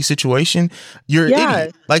R. Kelly's situation, you're an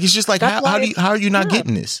idiot. Like, it's just like, how are you not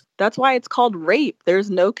getting this? That's why it's called rape.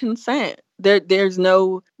 There's no consent. There's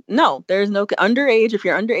no underage. If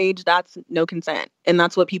you're underage, that's no consent. And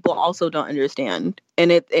that's what people also don't understand.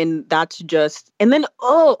 And that's just, and then,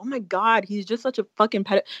 oh my God, he's just such a fucking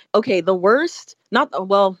okay, the worst,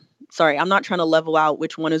 sorry, I'm not trying to level out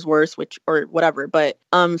which one is worse, or whatever, but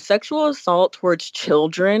sexual assault towards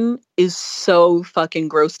children is so fucking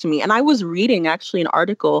gross to me. And I was reading actually an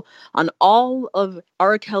article on all of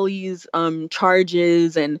R. Kelly's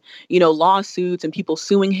charges and, lawsuits and people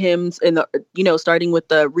suing him in the, starting with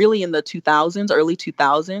really in the 2000s, early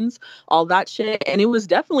 2000s, all that shit. And it was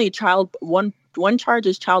definitely one charge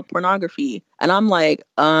is child pornography. And I'm like,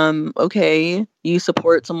 okay, you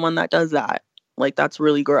support someone that does that. Like, that's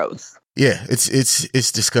really gross. Yeah,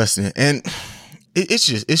 it's disgusting. And it's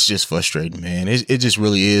just frustrating, man. It just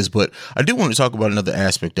really is. But I do want to talk about another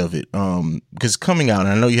aspect of it. Because coming out, and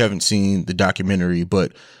I know you haven't seen the documentary,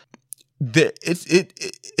 but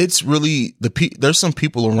it's really there's some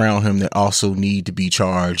people around him that also need to be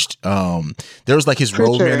charged. There was like his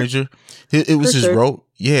road manager. It was his road.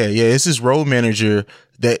 Yeah. It's his road manager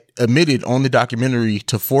that admitted on the documentary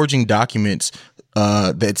to forging documents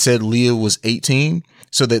that said Leah was 18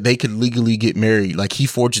 so that they could legally get married. Like, he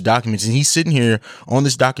forged documents, and he's sitting here on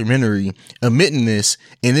this documentary admitting this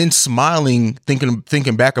and then smiling,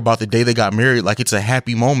 thinking back about the day they got married like it's a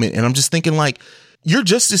happy moment. And I'm just thinking, like, you're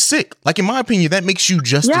just as sick. Like, in my opinion, that makes you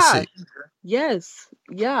just as sick. Yes.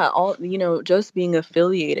 Yeah. All, just being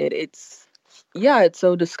affiliated, it's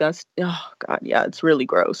so disgusting. Oh God. Yeah. It's really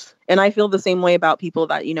gross. And I feel the same way about people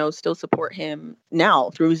that, still support him now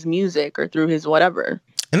through his music or through his whatever.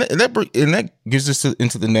 And that gives us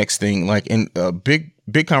into the next thing, like, in a big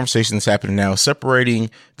conversation that's happening now, separating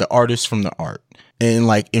the artist from the art. And,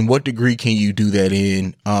 like, in what degree can you do that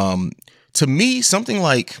in? To me, something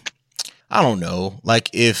like, I don't know, like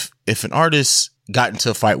if an artist got into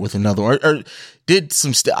a fight with another or did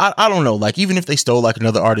some I don't know, like, even if they stole like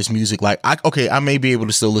another artist's music, like, I may be able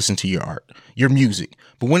to still listen to your art, your music.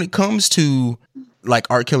 But when it comes to like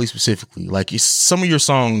R. Kelly specifically, like, some of your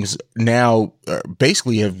songs now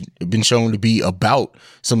basically have been shown to be about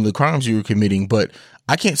some of the crimes you were committing, but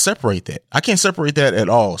I can't separate that. I can't separate that at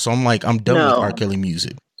all. So I'm like, I'm done with R. Kelly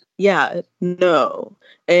music. Yeah, no.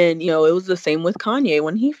 And, it was the same with Kanye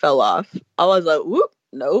when he fell off. I was like, whoop,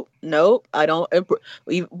 nope, I don't.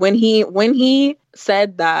 When he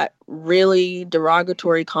said that really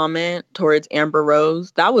derogatory comment towards Amber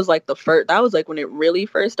Rose, that was like when it really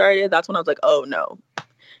first started. That's when I was like, oh no,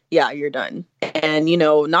 yeah, you're done. And,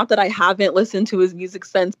 not that I haven't listened to his music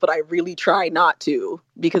since, but I really try not to,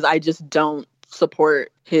 because I just don't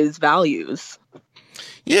support his values.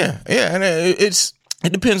 Yeah. And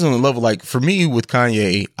it depends on the level. Like, for me with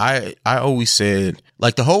Kanye, I always said,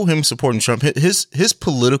 like, the whole him supporting Trump, his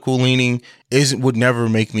political leaning would never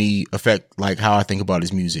make me affect like how I think about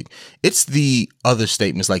his music. It's the other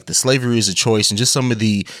statements, like the slavery is a choice, and just some of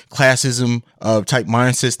the classism type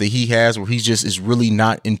mindsets that he has, where he just is really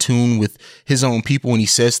not in tune with his own people, and he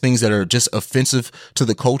says things that are just offensive to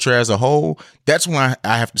the culture as a whole. That's when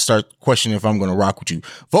I have to start questioning if I'm going to rock with you.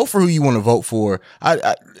 Vote for who you want to vote for.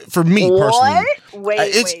 For me personally,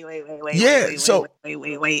 Wait. Yeah.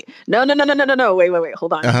 Wait. No. Wait.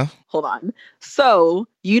 Hold on. So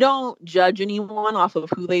you don't judge anyone off of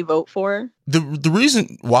who they vote for? The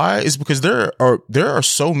reason why is because there are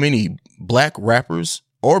so many black rappers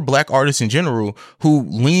or black artists in general who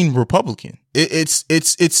lean Republican. That's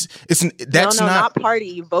not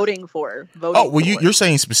party voting for. You're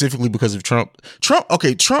saying specifically because of Trump.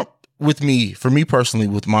 Okay, Trump with me, for me personally,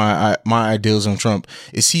 with my ideals on Trump,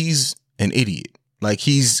 is he's an idiot. Like,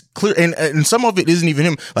 he's clear, and some of it isn't even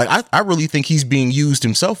him. Like, I really think he's being used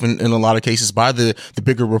himself in a lot of cases by the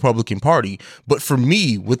bigger Republican Party. But for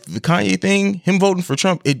me, with the Kanye thing, him voting for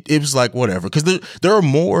Trump, it was like, whatever. Because there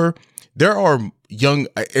are young,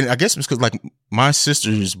 and I guess it's because, like, my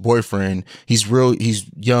sister's boyfriend, he's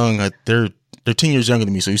young. They're 10 years younger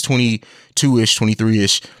than me, so he's 22-ish,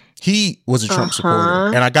 23-ish. He was a Trump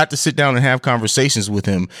supporter, and I got to sit down and have conversations with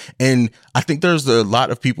him. And I think there's a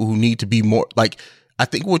lot of people who need to be more like, I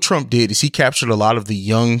think what Trump did is he captured a lot of the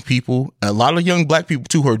young people, a lot of young black people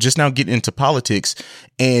too, who are just now getting into politics,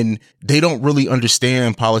 and they don't really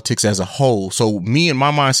understand politics as a whole. So me and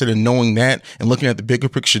my mindset of knowing that and looking at the bigger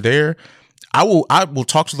picture there, I will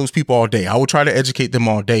talk to those people all day. I will try to educate them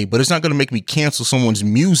all day, but it's not going to make me cancel someone's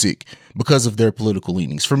music because of their political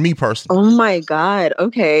leanings. For me personally. Oh my God.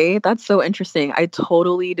 Okay. That's so interesting. I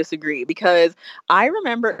totally disagree because I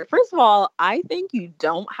remember, first of all, I think you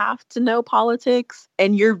don't have to know politics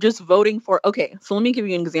and you're just voting for, okay, so let me give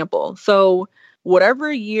you an example. So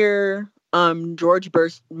whatever year George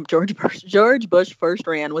Bush first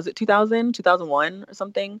ran, was it 2000, 2001 or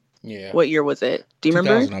something? Yeah. What year was it? Do you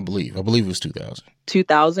remember? I believe it was 2000.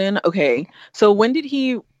 2000. Okay. So when did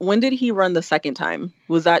he run the second time?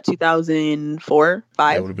 Was that 2004,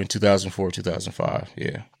 5? That would have been 2004, 2005.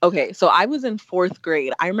 Yeah. Okay. So I was in 4th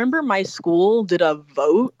grade. I remember my school did a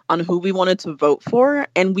vote on who we wanted to vote for,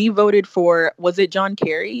 and we voted for, was it John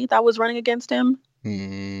Kerry that was running against him?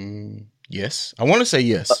 Yes. I want to say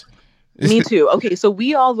yes. Me too. Okay, so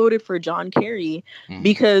we all voted for John Kerry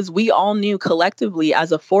because we all knew collectively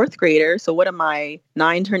as a 4th grader, so what am I,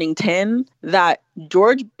 9 turning 10, that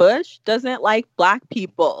George Bush doesn't like black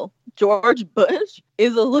people. George Bush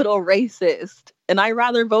is a little racist. And I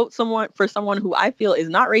rather vote for someone who I feel is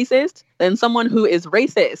not racist than someone who is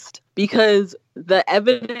racist, because the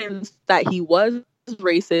evidence that he was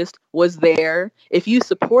racist was there. If you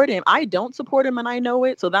support him, I don't support him and I know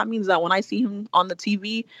it, so that means that when I see him on the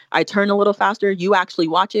TV, I turn a little faster. You actually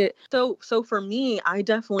watch it. So for me, I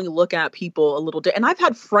definitely look at people a little and I've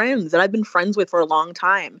had friends that I've been friends with for a long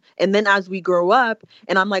time, and then as we grow up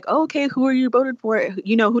and I'm like, oh, okay, who are you voted for?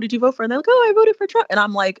 You know, who did you vote for? And they're like, oh, I voted for Trump. And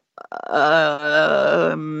I'm like,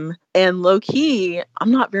 and low key,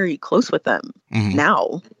 I'm not very close with them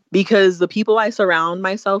now, because the people I surround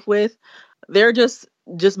myself with, they're just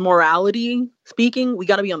morality speaking, we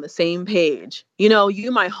got to be on the same page. You know,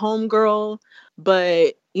 you my homegirl,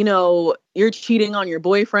 but, you know, you're cheating on your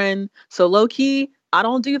boyfriend. So low key, I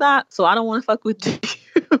don't do that. So I don't want to fuck with you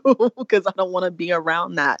because I don't want to be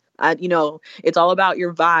around that. You know, it's all about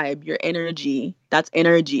your vibe, your energy. That's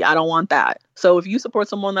energy. I don't want that. So if you support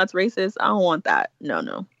someone that's racist, I don't want that.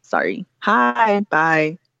 No. Sorry. Hi.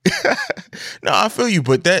 Bye. No, I feel you.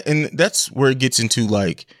 But that's where it gets into,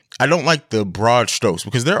 like, I don't like the broad strokes,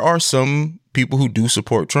 because there are some people who do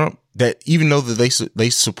support Trump that, even though that they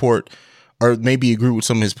support or maybe agree with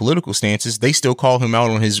some of his political stances, they still call him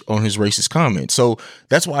out on his racist comments. So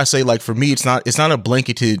that's why I say, like, for me, it's not a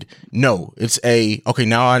blanketed no. It's okay,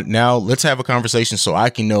 now let's have a conversation so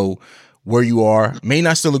I can know where you are. May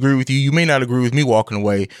not still agree with you. You may not agree with me walking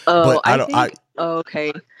away. Oh, but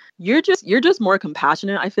okay. You're just more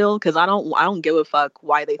compassionate, I feel, because I don't give a fuck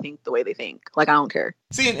why they think the way they think. Like, I don't care.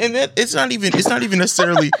 See, and that it's not even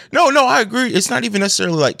necessarily. No, I agree. It's not even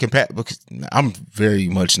necessarily like because I'm very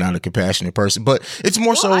much not a compassionate person, but it's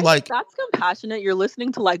more like that's compassionate. You're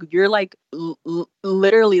listening to you're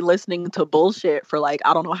literally listening to bullshit for I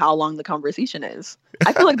don't know how long the conversation is.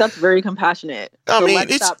 I feel like that's very compassionate. Let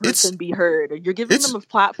that person be heard. You're giving them a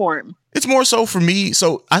platform. It's more so for me.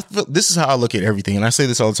 So I feel this is how I look at everything, and I say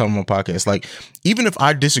this all the time on my podcast. Like, even if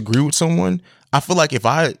I disagree with someone, I feel like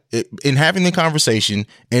in having the conversation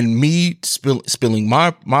and me spilling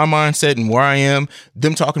my mindset and where I am,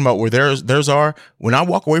 them talking about where theirs are, when I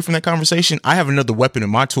walk away from that conversation, I have another weapon in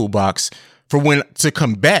my toolbox to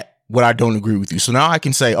combat what I don't agree with you. So now I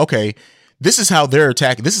can say, okay, this is how they're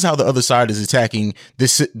attacking. This is how the other side is attacking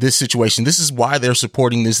this situation. This is why they're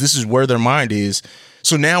supporting this. This is where their mind is.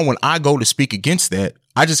 So now when I go to speak against that,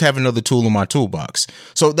 I just have another tool in my toolbox.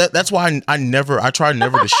 So that's why I try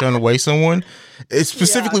never to shun away someone. It's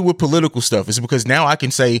specifically with political stuff. It's because now I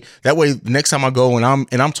can say that way the next time I go and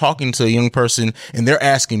I'm talking to a young person and they're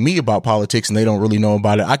asking me about politics and they don't really know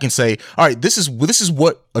about it, I can say, all right, this is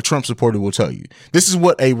what a Trump supporter will tell you. This is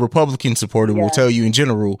what a Republican supporter will tell you in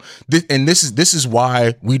general. This is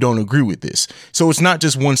why we don't agree with this. So it's not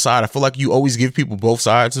just one side. I feel like you always give people both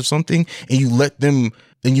sides of something and you let them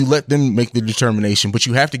make the determination, but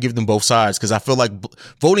you have to give them both sides, because I feel like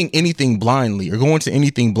voting anything blindly or going to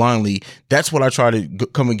anything blindly, that's what I try to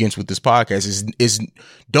come against with this podcast is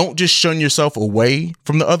don't just shun yourself away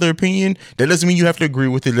from the other opinion. That doesn't mean you have to agree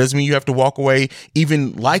with it. It doesn't mean you have to walk away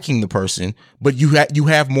even liking the person, but you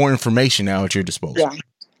have more information now at your disposal.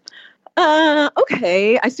 Yeah.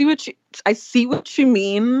 Okay. I see what you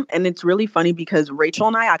mean. And it's really funny because Rachel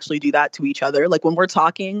and I actually do that to each other. Like, when we're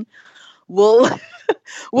talking, we'll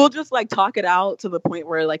just talk it out to the point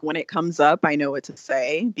where when it comes up, I know what to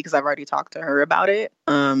say because I've already talked to her about it.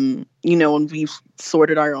 And we've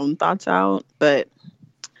sorted our own thoughts out. But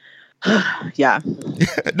Yeah.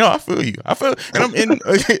 No, I feel you. I feel, and I'm in.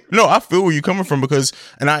 No, I feel where you're coming from because,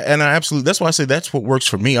 and I absolutely. That's why I say that's what works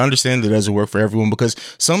for me. I understand that it doesn't work for everyone because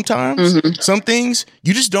sometimes some things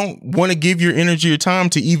you just don't want to give your energy or time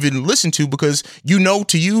to even listen to because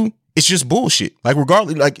to you it's just bullshit. Like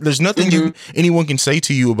regardless, like there's nothing anyone can say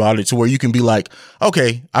to you about it to where you can be like,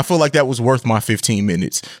 okay, I feel like that was worth my 15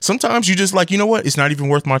 minutes. Sometimes you just like, you know what? It's not even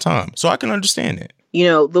worth my time. So I can understand it.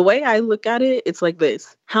 The way I look at it, it's like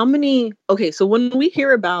this. So when we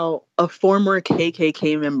hear about a former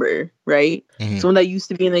KKK member, right? Someone that used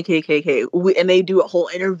to be in the KKK, and they do a whole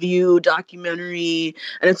interview, documentary,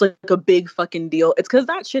 and it's like a big fucking deal. It's because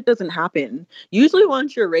that shit doesn't happen. Usually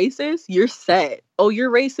once you're racist, you're set. Oh, you're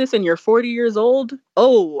racist and you're 40 years old?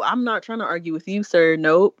 Oh, I'm not trying to argue with you, sir.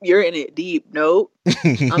 Nope. You're in it deep. Nope.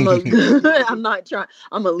 I'm not trying.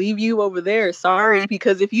 I'm going to leave you over there. Sorry.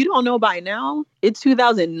 Because if you don't know by now, it's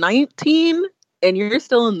 2019 and you're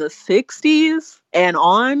still in the 60s and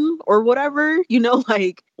on or whatever,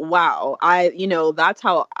 wow. That's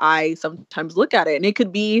how I sometimes look at it. And it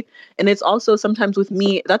could be, and it's also sometimes with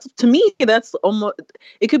me, that's almost,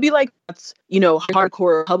 it could be like, that's,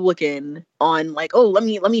 hardcore Republican on like, oh, let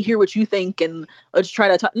me hear what you think. And let's try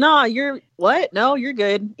to talk. Nah, you're what? No, you're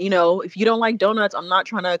good. If you don't like donuts, I'm not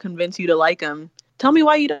trying to convince you to like them. Tell me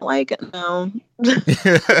why you don't like it. No.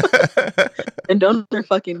 And donuts are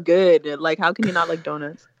fucking good. Like, how can you not like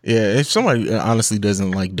donuts? Yeah, if somebody honestly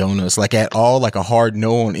doesn't like donuts, like at all, like a hard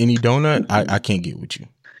no on any donut, I can't get with you.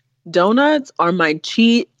 Donuts are my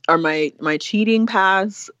cheating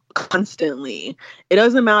pass constantly. It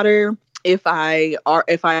doesn't matter it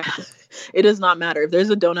does not matter. If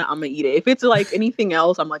there's a donut, I'm gonna eat it. If it's like anything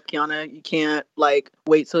else, I'm like, Kiana, you can't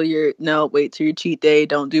wait till your cheat day.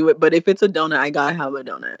 Don't do it. But if it's a donut, I gotta have a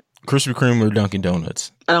donut. Krispy Kreme or Dunkin'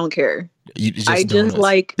 Donuts? I don't care. I just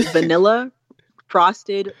like vanilla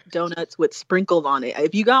frosted donuts with sprinkles on it.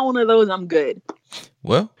 If you got one of those, I'm good.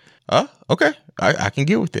 Well, okay. I can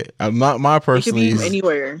get with it. My personally is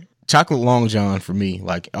anywhere. Chocolate Long John for me,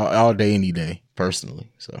 like all day, any day,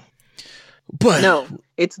 personally. So. But no,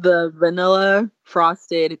 it's the vanilla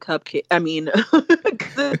frosted cupcake. I mean,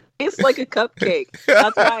 it's like a cupcake.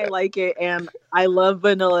 That's why I like it. And I love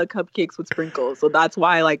vanilla cupcakes with sprinkles. So that's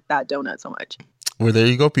why I like that donut so much. Well, there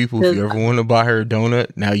you go, people. If you ever want to buy her a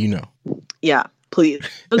donut, now you know. Yeah, please.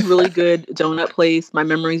 There's a really good donut place. My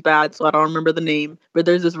memory's bad, so I don't remember the name. But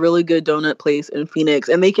there's this really good donut place in Phoenix.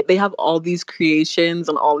 And they have all these creations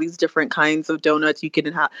and all these different kinds of donuts. You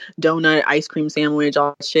can have donut, ice cream sandwich,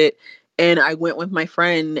 all that shit. And I went with my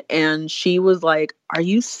friend and she was like, are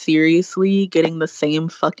you seriously getting the same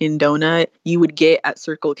fucking donut you would get at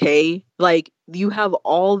Circle K? Like, you have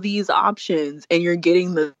all these options and you're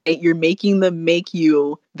making them make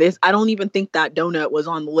you this. I don't even think that donut was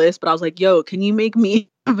on the list, but I was like, yo, can you make me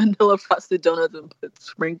a vanilla frosted donut and put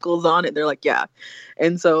sprinkles on it? They're like, yeah.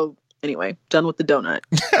 And so anyway, done with the donut.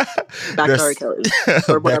 Back to R. Kelly.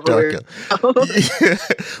 Or whatever.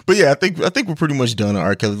 But yeah, I think we're pretty much done on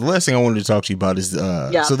R. Kelly. The last thing I wanted to talk to you about is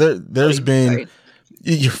so there's been sorry.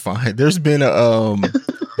 You're fine. There's been a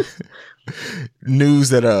news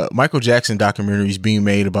that Michael Jackson documentary is being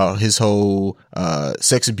made about his whole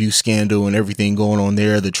sex abuse scandal and everything going on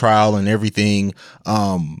there, the trial and everything.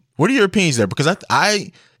 What are your opinions there? Because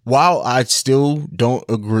while I still don't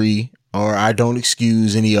agree or I don't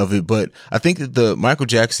excuse any of it, but I think that the Michael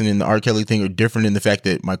Jackson and the R. Kelly thing are different in the fact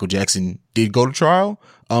that Michael Jackson did go to trial.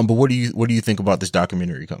 But what do you think about this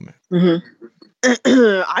documentary coming?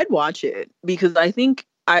 Mm-hmm. I'd watch it because I think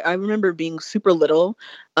I remember being super little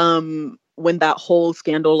when that whole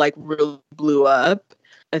scandal really blew up.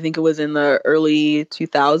 I think it was in the early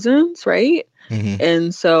 2000s, right? Mm-hmm.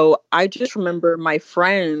 And so I just remember my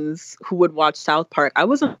friends who would watch South Park. I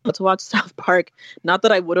wasn't able to watch South Park. Not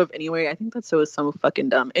that I would have anyway. I think that's so fucking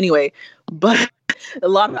dumb. Anyway, but a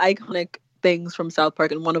lot of iconic things from South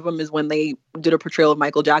Park. And one of them is when they did a portrayal of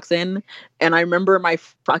Michael Jackson. And I remember my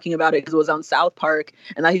talking about it because it was on South Park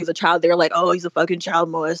and that he's a child. They're like, oh, he's a fucking child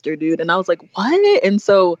molester, dude. And I was like, what? And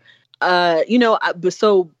so,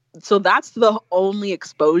 so that's the only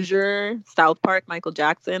exposure, South Park, Michael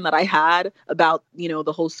Jackson, that I had about,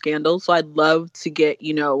 the whole scandal. So I'd love to get,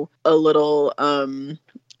 a little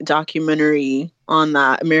documentary on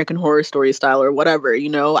that, American Horror Story style or whatever,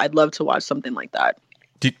 I'd love to watch something like that.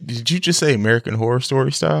 Did you just say American Horror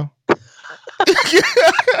Story style?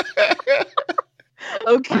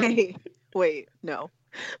 Okay. Wait, no.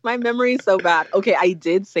 My memory is so bad. Okay, I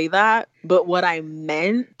did say that, but what I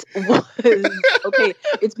meant was okay.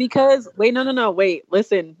 It's because wait, no. Wait,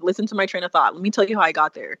 listen to my train of thought. Let me tell you how I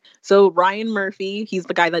got there. So Ryan Murphy, he's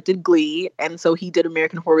the guy that did Glee, and so he did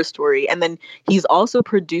American Horror Story, and then he's also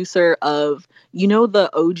producer of the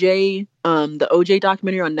OJ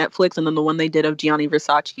documentary on Netflix, and then the one they did of Gianni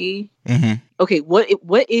Versace. Mm-hmm. Okay,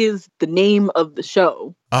 what is the name of the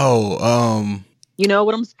show? Oh, you know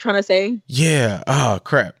what I'm trying to say? Yeah. Oh,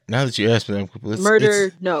 crap. Now that you asked me,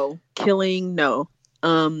 Murder, no. Killing, no.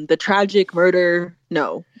 The Tragic Murder,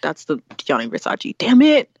 no. That's the Gianni Versace. Damn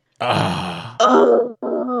it.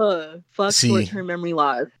 Fuck short-term memory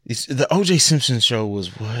loss. The O.J. Simpson show was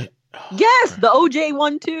what? Yes, the OJ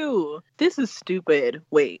one too. This is stupid.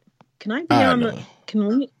 Wait, can I be on the? Can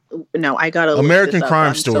we? No, I gotta. American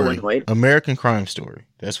Crime Story. American Crime Story.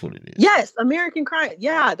 That's what it is. Yes, American Crime.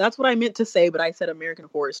 Yeah, that's what I meant to say, but I said American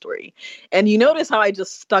Horror Story. And you notice how I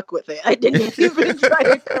just stuck with it. I didn't even try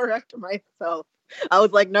to correct myself. I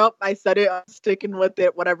was like, nope, I said it. I'm sticking with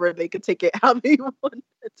it. Whatever, they could take it how they want.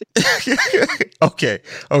 Okay,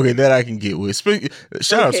 that I can get with.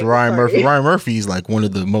 Shout out to Ryan Murphy. Ryan Murphy is like one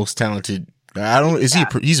of the most talented. He's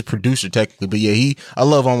a producer technically, but yeah, I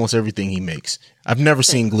love almost everything he makes. I've never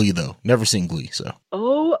seen Glee though. Never seen Glee. So.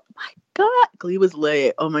 Oh my God, Glee was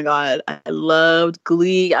lit. Oh my God, I loved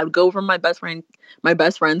Glee. I'd go from my best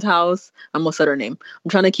friend's house. I almost said her name. I'm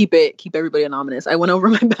trying to keep everybody anonymous. I went over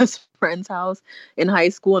my best friend's house in high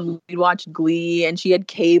school and we'd watch Glee, and she had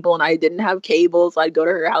cable and I didn't have cable, so I'd go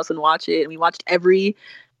to her house and watch it. And we watched every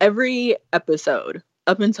episode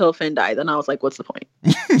up until Finn died. Then I was like, what's the point?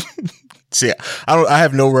 See, I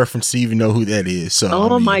have no reference to even know who that is.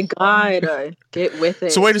 So my God, get with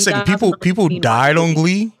it. So wait a second, people died on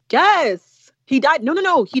Glee? Yes, he died.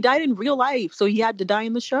 No, he died in real life, so he had to die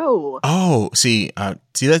in the show. Oh, that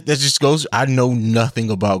just goes. I know nothing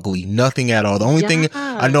about Glee, nothing at all. The only thing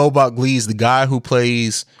I know about Glee is the guy who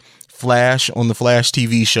plays Flash on the Flash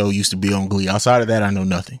TV show used to be on Glee. Outside of that, I know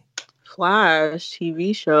nothing. Flash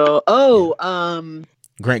TV show. Oh,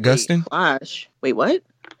 Grant Gustin. Flash. Wait, what?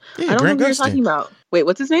 Yeah, I don't Grant know who Gustin. you're talking about. Wait,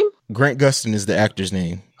 what's his name? Grant Gustin is the actor's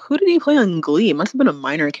name. Who did he play on Glee? It must have been a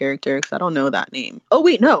minor character because I don't know that name. Oh,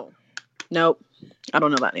 wait, no. Nope. I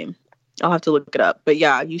don't know that name. I'll have to look it up. But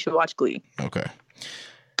yeah, you should watch Glee. Okay.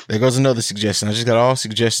 There goes another suggestion. I just got all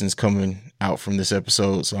suggestions coming out from this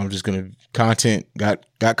episode, so I'm just gonna got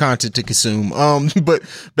content to consume. But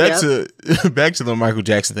back to the Michael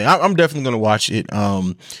Jackson thing. I'm definitely gonna watch it.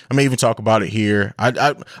 I may even talk about it here.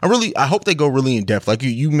 I hope they go really in depth. Like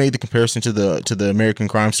you made the comparison to the American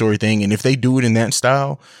Crime Story thing, and if they do it in that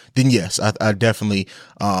style, then yes, I definitely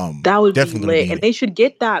that would definitely be lit. And they should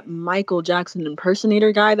get that Michael Jackson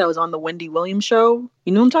impersonator guy that was on the Wendy Williams show.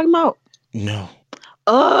 You know what I'm talking about? No.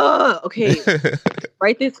 Okay.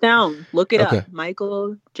 Write this down. Look it up.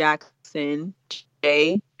 Michael Jackson,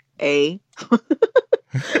 J.A.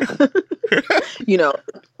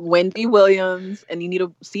 Wendy Williams, and you need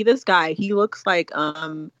to see this guy. He looks like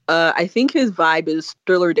I think his vibe is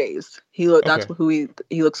Thriller Days. That's who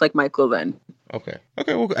he looks like Michael then. Okay.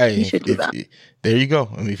 Well, hey, he should do that. There you go.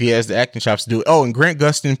 I mean, if he has the acting chops to do it. Oh, and Grant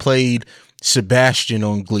Gustin played Sebastian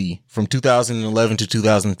on Glee from 2011 to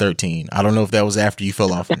 2013. I don't know if that was after you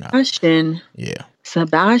fell off or not. Sebastian. Yeah.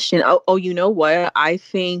 Sebastian. Oh, you know what? I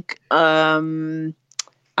think the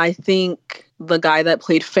guy that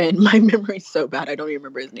played Finn, my memory's so bad, I don't even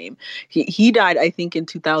remember his name. He died, I think, in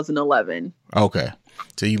 2011. Okay.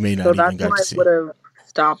 So you may not even got to see. I would have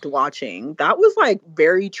stopped watching. That was like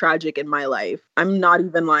very tragic in my life. I'm not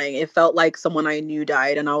even lying. It felt like someone I knew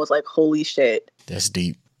died, and I was like, holy shit. That's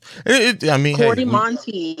deep. Corey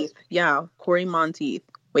Monteith. Yeah, Corey Monteith.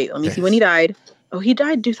 Wait, let me see when he died. Oh, he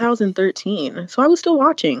died 2013. So I was still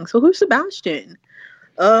watching. So who's Sebastian?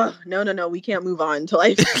 No. We can't move on until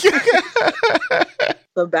I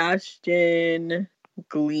Sebastian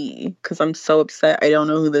Glee, because I'm so upset. I don't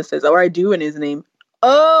know who this is. Or I do in his name.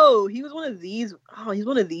 Oh, he was one of these. Oh, he's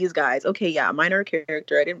one of these guys. Okay, yeah, minor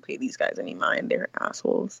character. I didn't pay these guys any mind. They're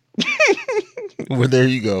assholes. Well, there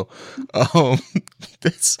you go.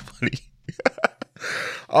 That's funny.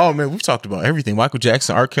 Oh man, we've talked about everything. Michael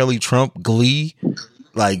Jackson, R. Kelly, Trump, Glee.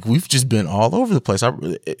 Like we've just been all over the place. I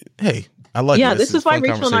like. Yeah, this is why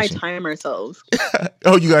Rachel and I time ourselves.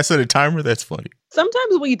 Oh, you guys set a timer? That's funny.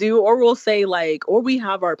 Sometimes we do, or we'll say or we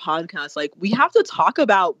have our podcast. Like we have to talk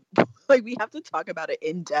about it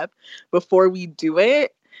in depth before we do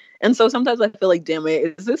it. And so sometimes I feel like, damn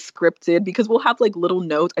it, is this scripted? Because we'll have like little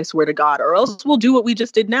notes, I swear to God, or else we'll do what we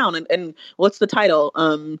just did now. And what's the title?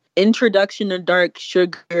 Introduction to Dark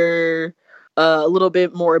Sugar. a little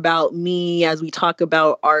bit more about me as we talk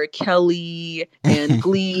about R. Kelly and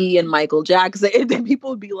Glee and Michael Jackson, and then people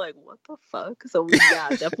would be like, what the fuck? So yeah,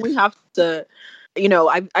 definitely have to,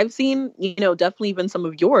 I've seen, definitely even some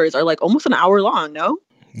of yours are like almost an hour long, no?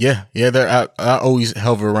 Yeah. I always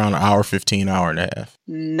hover around an hour, 15, hour and a half.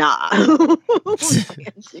 Nah. We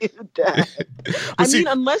can't do that. I mean,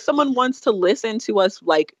 unless someone wants to listen to us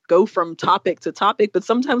like go from topic to topic, but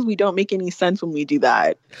sometimes we don't make any sense when we do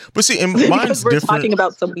that. But see, and mine's we're different. Talking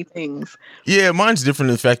about so many things. Yeah, mine's different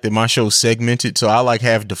in the fact that my show's segmented, so I like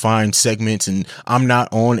have defined segments, and I'm not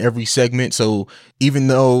on every segment. So even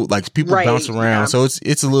though like people bounce around, so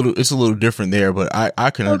it's a little different there. But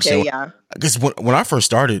I can understand. Yeah. Because when I first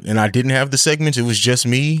started and I didn't have the segments, it was just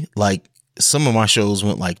me. Like some of my shows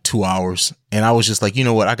went like 2 hours, and I was just like, you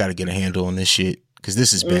know what, I got to get a handle on this shit because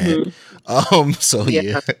this is bad. So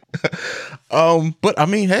yeah. But I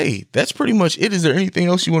mean, hey, that's pretty much it. Is there anything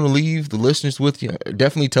else you want to leave the listeners with? You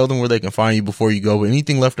definitely tell them where they can find you before you go. But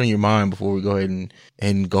anything left on your mind before we go ahead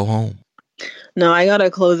and go home? No, I gotta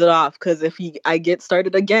close it off because if I get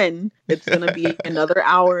started again, it's gonna be another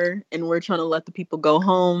hour, and we're trying to let the people go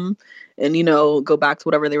home and go back to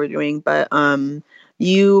whatever they were doing. But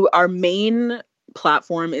our main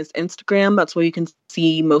platform is Instagram. That's where you can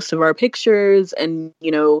see most of our pictures, and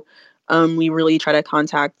we really try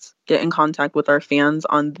to get in contact with our fans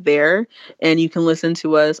on there. And you can listen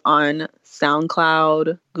to us on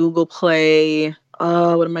SoundCloud, Google Play.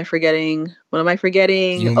 What am I forgetting? You want me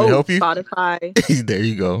to help you? Spotify. There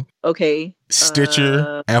you go. Okay.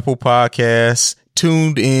 Stitcher, Apple Podcasts,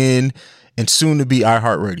 Tuned In, and soon to be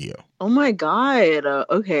iHeartRadio. Oh my God.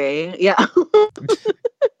 Okay. Yeah.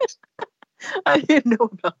 I didn't know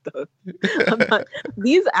about those.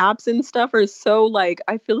 These apps and stuff are so like,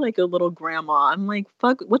 I feel like a little grandma. I'm like,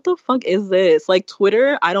 fuck, what the fuck is this? Like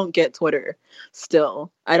Twitter, I don't get Twitter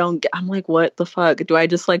still. I'm like, what the fuck? Do I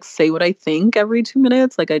just like say what I think every 2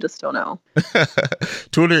 minutes? Like, I just don't know.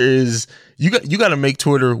 Twitter is, you got to make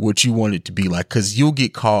Twitter what you want it to be like, because you'll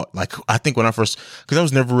get caught. Like, I think when because I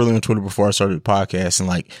was never really on Twitter before I started the podcast, and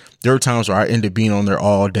like there were times where I ended up being on there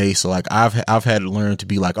all day. So like I've had to learn to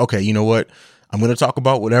be like, okay, you know what? I'm going to talk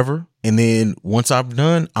about whatever. And then once I'm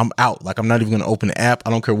done, I'm out. Like, I'm not even going to open the app. I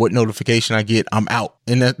don't care what notification I get. I'm out.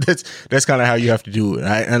 And that's kind of how you have to do it.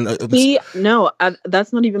 Right? And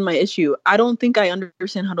that's not even my issue. I don't think I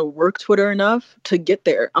understand how to work Twitter enough to get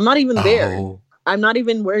there. I'm not even there. I'm not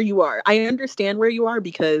even where you are. I understand where you are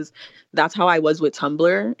because that's how I was with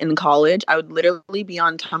Tumblr in college. I would literally be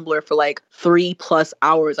on Tumblr for like 3+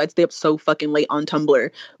 hours. I'd stay up so fucking late on Tumblr.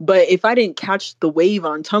 But if I didn't catch the wave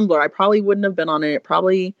on Tumblr, I probably wouldn't have been on it.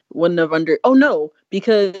 Probably wouldn't have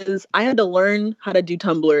because I had to learn how to do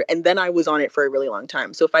Tumblr, and then I was on it for a really long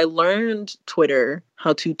time. So if I learned Twitter,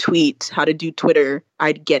 how to tweet, how to do Twitter,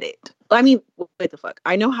 I'd get it. I mean, what the fuck?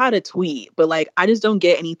 I know how to tweet, but like, I just don't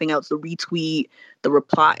get anything else. The retweet, the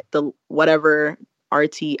reply, the whatever,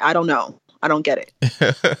 RT. I don't know. I don't get it.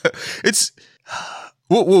 It's,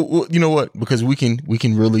 well, you know what? Because we can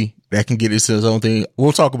really, that can get into its own thing.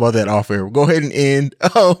 We'll talk about that off air. We'll go ahead and end.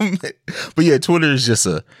 But yeah, Twitter is just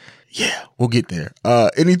we'll get there.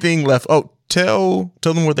 Anything left? Oh, tell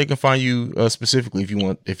them where they can find you specifically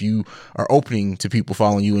if you are opening to people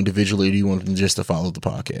following you individually, or do you want them just to follow the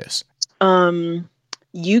podcast?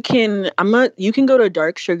 You can go to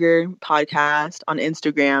Dark Sugar Podcast on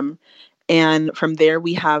Instagram, and from there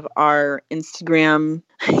we have our Instagram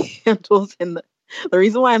handles. And the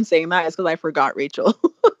reason why I'm saying that is because I forgot Rachel.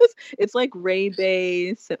 It's like Ray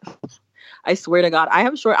Base. I swear to God,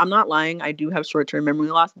 I'm not lying. I do have short-term memory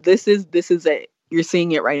loss. This is it. You're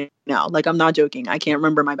seeing it right now. Like, I'm not joking. I can't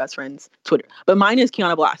remember my best friend's Twitter. But mine is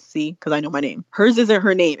Kiana Blast, see? Because I know my name. Hers isn't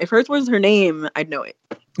her name. If hers was her name, I'd know it.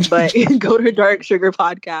 But go to Dark Sugar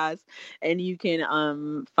Podcast, and you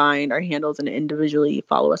can find our handles and individually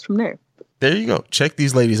follow us from there. There you go. Check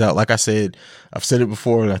these ladies out. Like I said, I've said it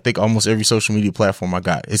before, and I think almost every social media platform I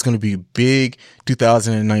got. It's going to be big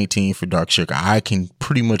 2019 for Dark Sugar. I can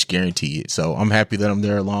pretty much guarantee it. So I'm happy that I'm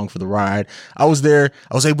there along for the ride. I was there.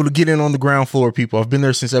 I was able to get in on the ground floor, people. I've been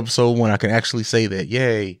there since episode 1. I can actually say that.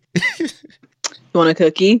 Yay. You want a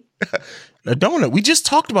cookie? A donut. We just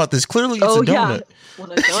talked about this. Clearly, it's a donut. Yeah.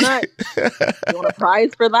 Want a donut? You want a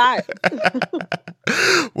prize for that?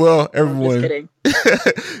 Well, everyone,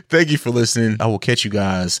 thank you for listening. I will catch you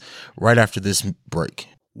guys right after this break.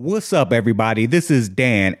 What's up, everybody? This is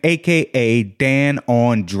Dan, a.k.a. Dan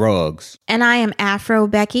on Drugs. And I am Afro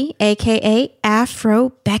Becky, a.k.a. Afro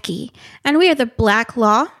Becky. And we are the Black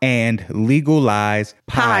Law and Legal Lies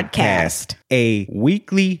Podcast, a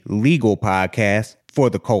weekly legal podcast for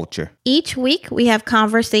the culture. Each week, we have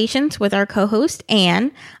conversations with our co-host,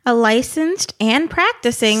 Anne, a licensed and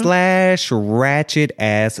practicing / ratchet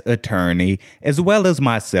ass attorney, as well as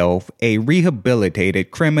myself, a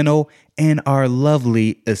rehabilitated criminal, and our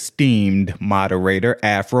lovely esteemed moderator,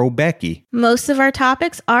 Afro Becky. Most of our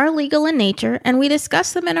topics are legal in nature, and we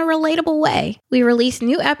discuss them in a relatable way. We release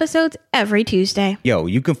new episodes every Tuesday. Yo,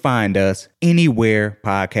 you can find us anywhere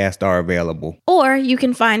podcasts are available. Or you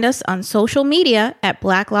can find us on social media at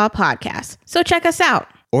Black Law Podcast. So check us out.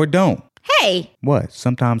 Or don't. Hey! What?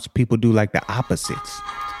 Sometimes people do like the opposites.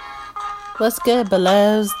 What's good,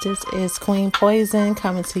 beloveds? This is Queen Poison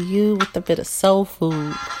coming to you with a bit of soul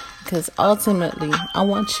food. Because ultimately, I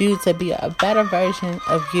want you to be a better version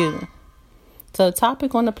of you. So the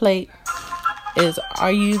topic on the plate is,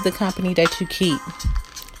 are you the company that you keep?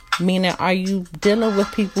 Meaning, are you dealing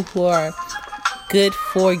with people who are good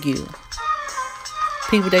for you?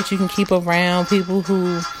 People that you can keep around, people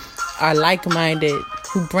who are like-minded,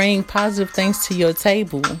 who bring positive things to your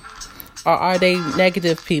table? Or are they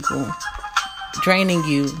negative people, draining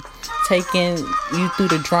you, taking you through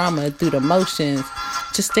the drama, through the emotions,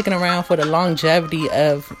 just sticking around for the longevity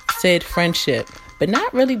of said friendship, but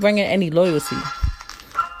not really bringing any loyalty?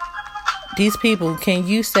 These people, can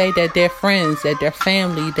you say that they're friends, that they're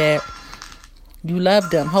family, that you love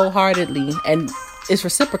them wholeheartedly and it's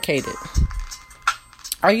reciprocated?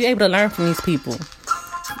 Are you able to learn from these people?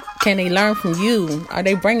 Can they learn from you? Are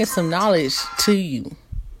they bringing some knowledge to you?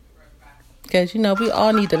 Because, we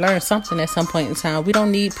all need to learn something at some point in time. We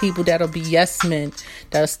don't need people that'll be yes men,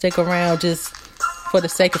 that'll stick around just for the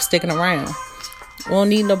sake of sticking around. We don't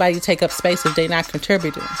need nobody to take up space if they're not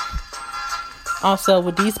contributing. Also,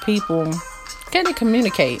 with these people, can they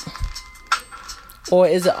communicate? Or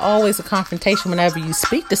is it always a confrontation whenever you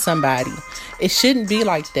speak to somebody? It shouldn't be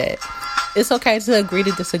like that. It's okay to agree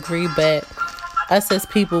to disagree, but us as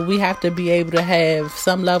people, we have to be able to have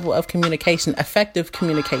some level of communication, effective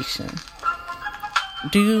communication.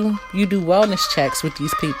 Do you do wellness checks with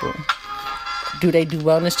these people? Do they do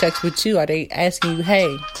wellness checks with you? Are they asking you,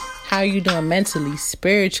 hey, how are you doing mentally,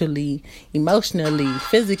 spiritually, emotionally,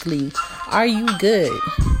 physically? Are you good?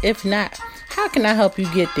 If not, how can I help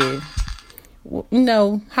you get there?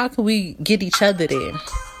 How can we get each other there?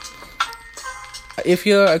 If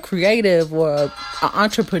you're a creative or an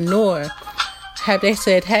entrepreneur, have they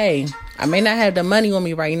said, hey, I may not have the money on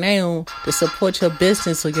me right now to support your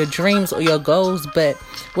business or your dreams or your goals, but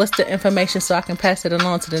what's the information so I can pass it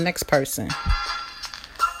along to the next person?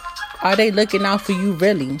 Are they looking out for you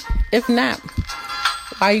really? If not,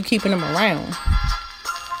 why are you keeping them around?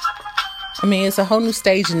 It's a whole new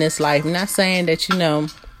stage in this life. I'm not saying that,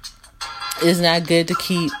 it's not good to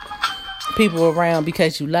keep people around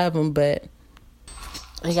because you love them, but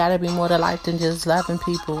it gotta be more to life than just loving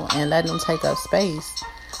people and letting them take up space.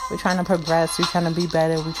 We're trying to progress, we're trying to be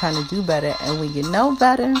better, we're trying to do better, and when you know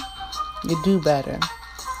better, you do better.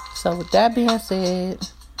 So with that being said,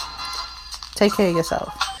 take care of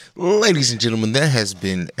yourself. Ladies and gentlemen, that has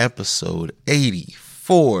been episode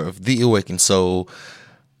 84 of The Awakened Soul.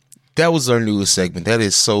 That was our newest segment. That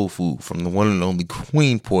is Soul Food from the one and only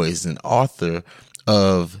Queen Poison, author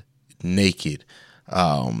of Naked.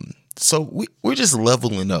 So we're just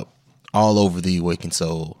leveling up all over The Awakened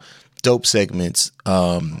Soul. Dope segments,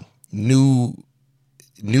 new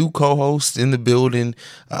co-host in the building,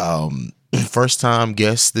 first time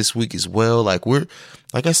guest this week as well. Like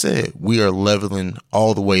I said, we are leveling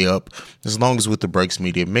all the way up as long as with the Breaks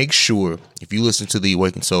Media. Make sure if you listen to The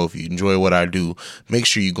Awakened Soul, if you enjoy what I do, make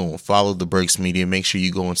sure you go and follow the Breaks Media. Make sure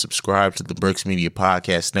you go and subscribe to the Breaks Media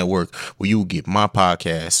Podcast Network, where you will get my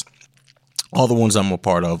podcast, all the ones I'm a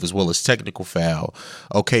part of, as well as Technical Foul.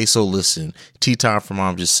 Okay, so listen, Tea Time from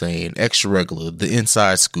I'm Just Saying, Extra Regular, The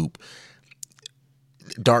Inside Scoop,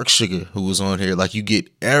 Dark Sugar, who was on here. You get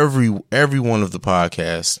every one of the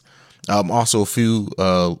podcasts. Also a few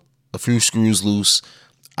screws loose.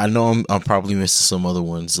 I know I'm probably missing some other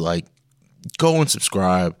ones. Go and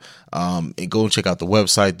subscribe, and go and check out the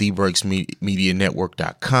website,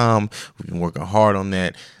 thebreaksmedianetwork.com. We've been working hard on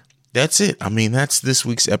that. That's it. That's this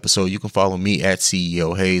week's episode. You can follow me at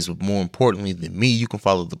CEO Hayes, but more importantly than me, you can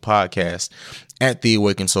follow the podcast at The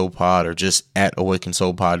Awakened Soul Pod, or just at Awakened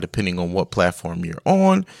Soul Pod, depending on what platform you're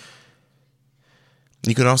on.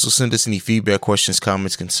 You can also send us any feedback, questions,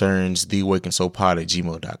 comments, concerns,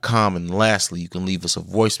 theawakensoulpod@gmail.com. And lastly, you can leave us a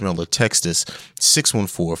voicemail or text us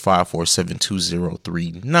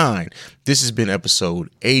 614-547-2039. This has been episode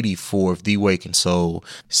 84 of The Awakened Soul.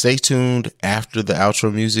 Stay tuned after the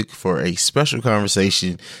outro music for a special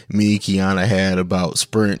conversation me and Kiana had about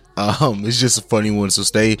Sprint. It's just a funny one, so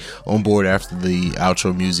stay on board after the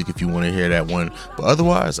outro music if you want to hear that one. But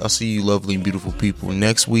otherwise, I'll see you lovely and beautiful people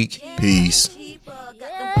next week. Peace.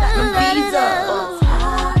 Platinum visa.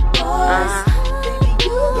 Baby, you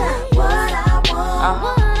got what I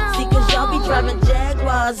want. See, cause y'all be driving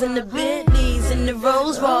Jaguars and the Bentleys and the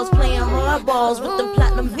Rolls Royce, playing hardballs with the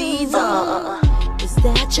platinum visa. Is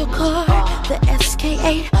that your car? The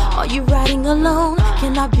SK8? Are you riding alone?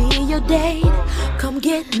 Can I be your date? Come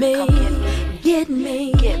get me. Get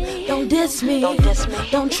me. Don't diss me.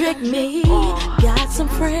 Don't trick me. Got some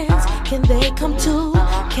friends. Can they come too?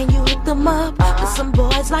 Can you hook them up with some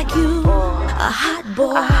boys like you? A hot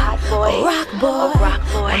boy, a rock boy,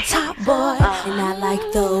 a top boy, and I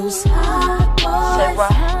like those hot boys.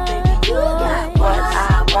 Baby, you got what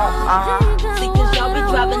I want. See, cause y'all be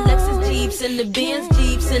driving Lexus Jeeps and the Benz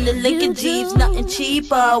Jeeps and the Lincoln Jeeps, nothing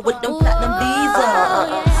cheaper with them platinum visas.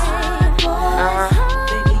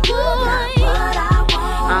 Baby, you got what I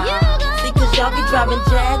want. See, cause y'all be driving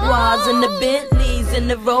Jaguars and the Bentleys and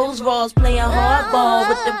the Rolls Royce, playing hardball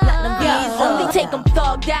with the platinum visa. Only take him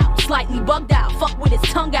thugged out, slightly bugged out, fuck with his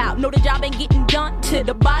tongue out. Know the job ain't getting done till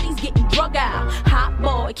the body's getting drug out. Hot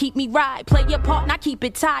boy, keep me right, play your part and I keep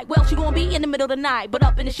it tight. Well, she gonna be in the middle of the night, but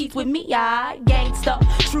up in the sheets with me, I gangsta,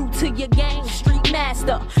 true to your game, street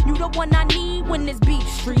master. You the one I need when this beat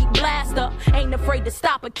street blaster. Ain't afraid to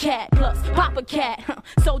stop a cat, plus pop a cat.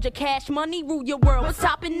 Soldier cash money, rule your world, what's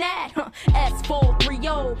topping that?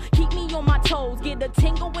 S430, keep me on my toes, get a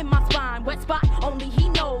tingle in my spine. Wet spot, only he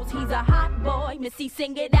knows he's a hot boy. Missy,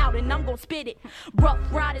 sing it out and I'm gon' spit it. Rough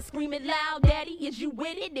riders screaming loud, daddy, is you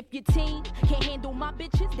with it? If your team can't handle my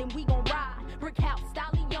bitches, then we gon' ride. Brick house,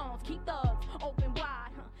 stallions, keep thugs open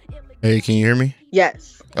wide. Hey, can you hear me?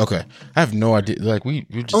 Yes. Okay. I have no idea. Like, we're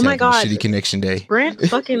just Oh my having a God. shitty connection day. Sprint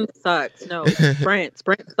fucking sucks. No, Sprint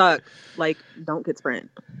sucks. Like, don't get Sprint.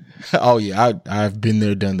 Oh, yeah. I've been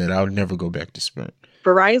there, done that. I would never go back to Sprint.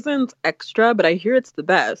 Verizon's extra, but I hear it's the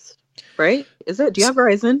best. Right? Is it? Do you have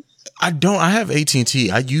Verizon? I don't. I have AT&T.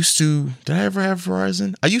 I used to. Did I ever have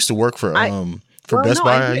Verizon? I used to work for Best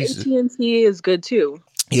Buy. I hear AT&T is good too.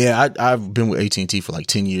 Yeah, I've been with AT&T for like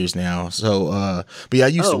 10 years now. So, but yeah, I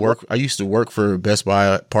used to work. I used to work for Best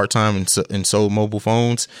Buy part time and sold mobile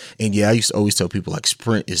phones. And yeah, I used to always tell people like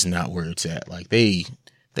Sprint is not where it's at. Like they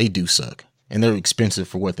do suck, and they're expensive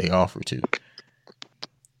for what they offer too.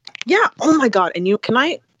 Yeah. Oh my God. And can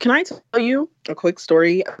I tell you a quick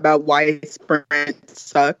story about why Sprint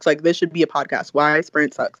sucks? Like, this should be a podcast. Why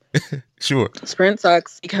Sprint sucks. Sure. Sprint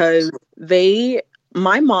sucks because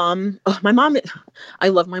my mom, I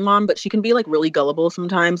love my mom, but she can be like really gullible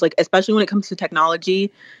sometimes, like especially when it comes to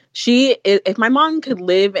technology. If my mom could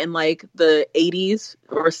live in like the 80s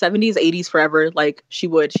or 70s, 80s forever, like she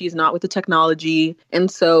would. She's not with the technology,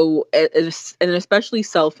 and so and especially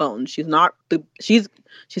cell phones. She's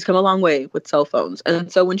come a long way with cell phones,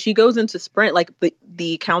 and so when she goes into Sprint, like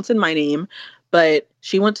the account's in my name, but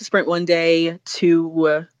she went to Sprint one day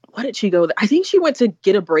to. What did she go? I think she went to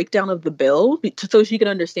get a breakdown of the bill so she could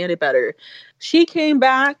understand it better. She came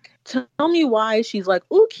back. Tell me why. She's like,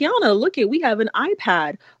 "Oh, Kiana, look it. We have an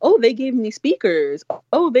iPad. Oh, they gave me speakers.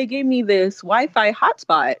 Oh, they gave me this Wi-Fi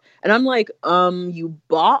hotspot." And I'm like, you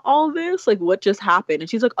bought all this? Like, what just happened? And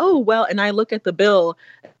she's like, "Oh, well." And I look at the bill,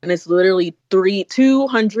 and it's literally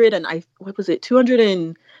 200 and what was it? 200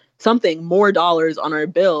 and something more dollars on our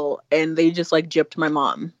bill, and they just like gypped my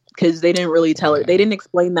mom. Because they didn't really tell her. They didn't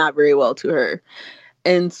explain that very well to her.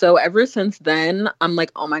 And so ever since then, I'm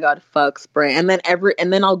like, oh my God, fuck Sprint. And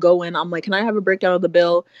then I'll go in. I'm like, can I have a breakdown of the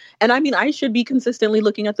bill? And I mean, I should be consistently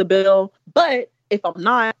looking at the bill. But if I'm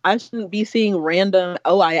not, I shouldn't be seeing random,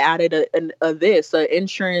 I added a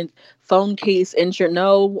insurance phone case insurance.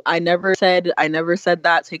 No, I never said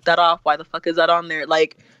that. Take that off. Why the fuck is that on there?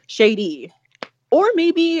 Like, shady. Or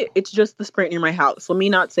maybe it's just the Sprint near my house. Let me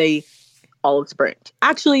not say all of Sprint.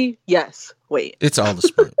 Actually, yes. Wait. It's all the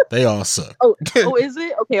Sprint. They all suck. Oh, is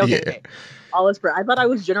it? Okay. Yeah. Okay. All of Sprint. I thought I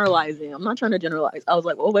was generalizing. I'm not trying to generalize. I was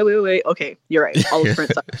like, oh, wait. Okay, you're right. All of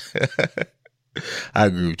Sprint sucks. I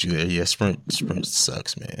agree with you there. Yeah, Sprint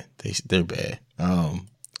sucks, man. They're bad. I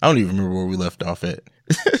don't even remember where we left off at.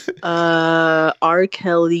 R.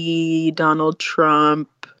 Kelly, Donald Trump.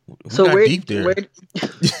 We got deep there.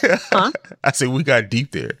 Huh? I said we got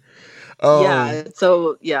deep there. Yeah.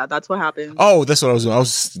 So yeah, that's what happened. Oh, that's what I was doing. I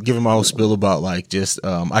was giving my whole spiel about like just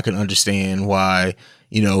I can understand why,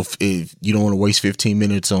 you know, if you don't want to waste 15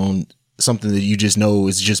 minutes on something that you just know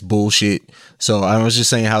is just bullshit. So I was just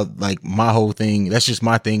saying how like my whole thing, that's just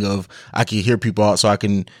my thing of I can hear people out so I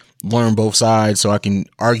can learn both sides so I can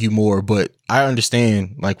argue more. But I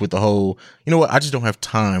understand like with the whole, you know what, I just don't have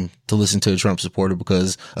time to listen to a Trump supporter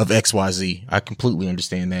because of XYZ. I completely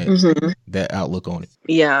understand that that outlook on it.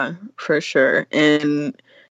 Yeah, for sure. And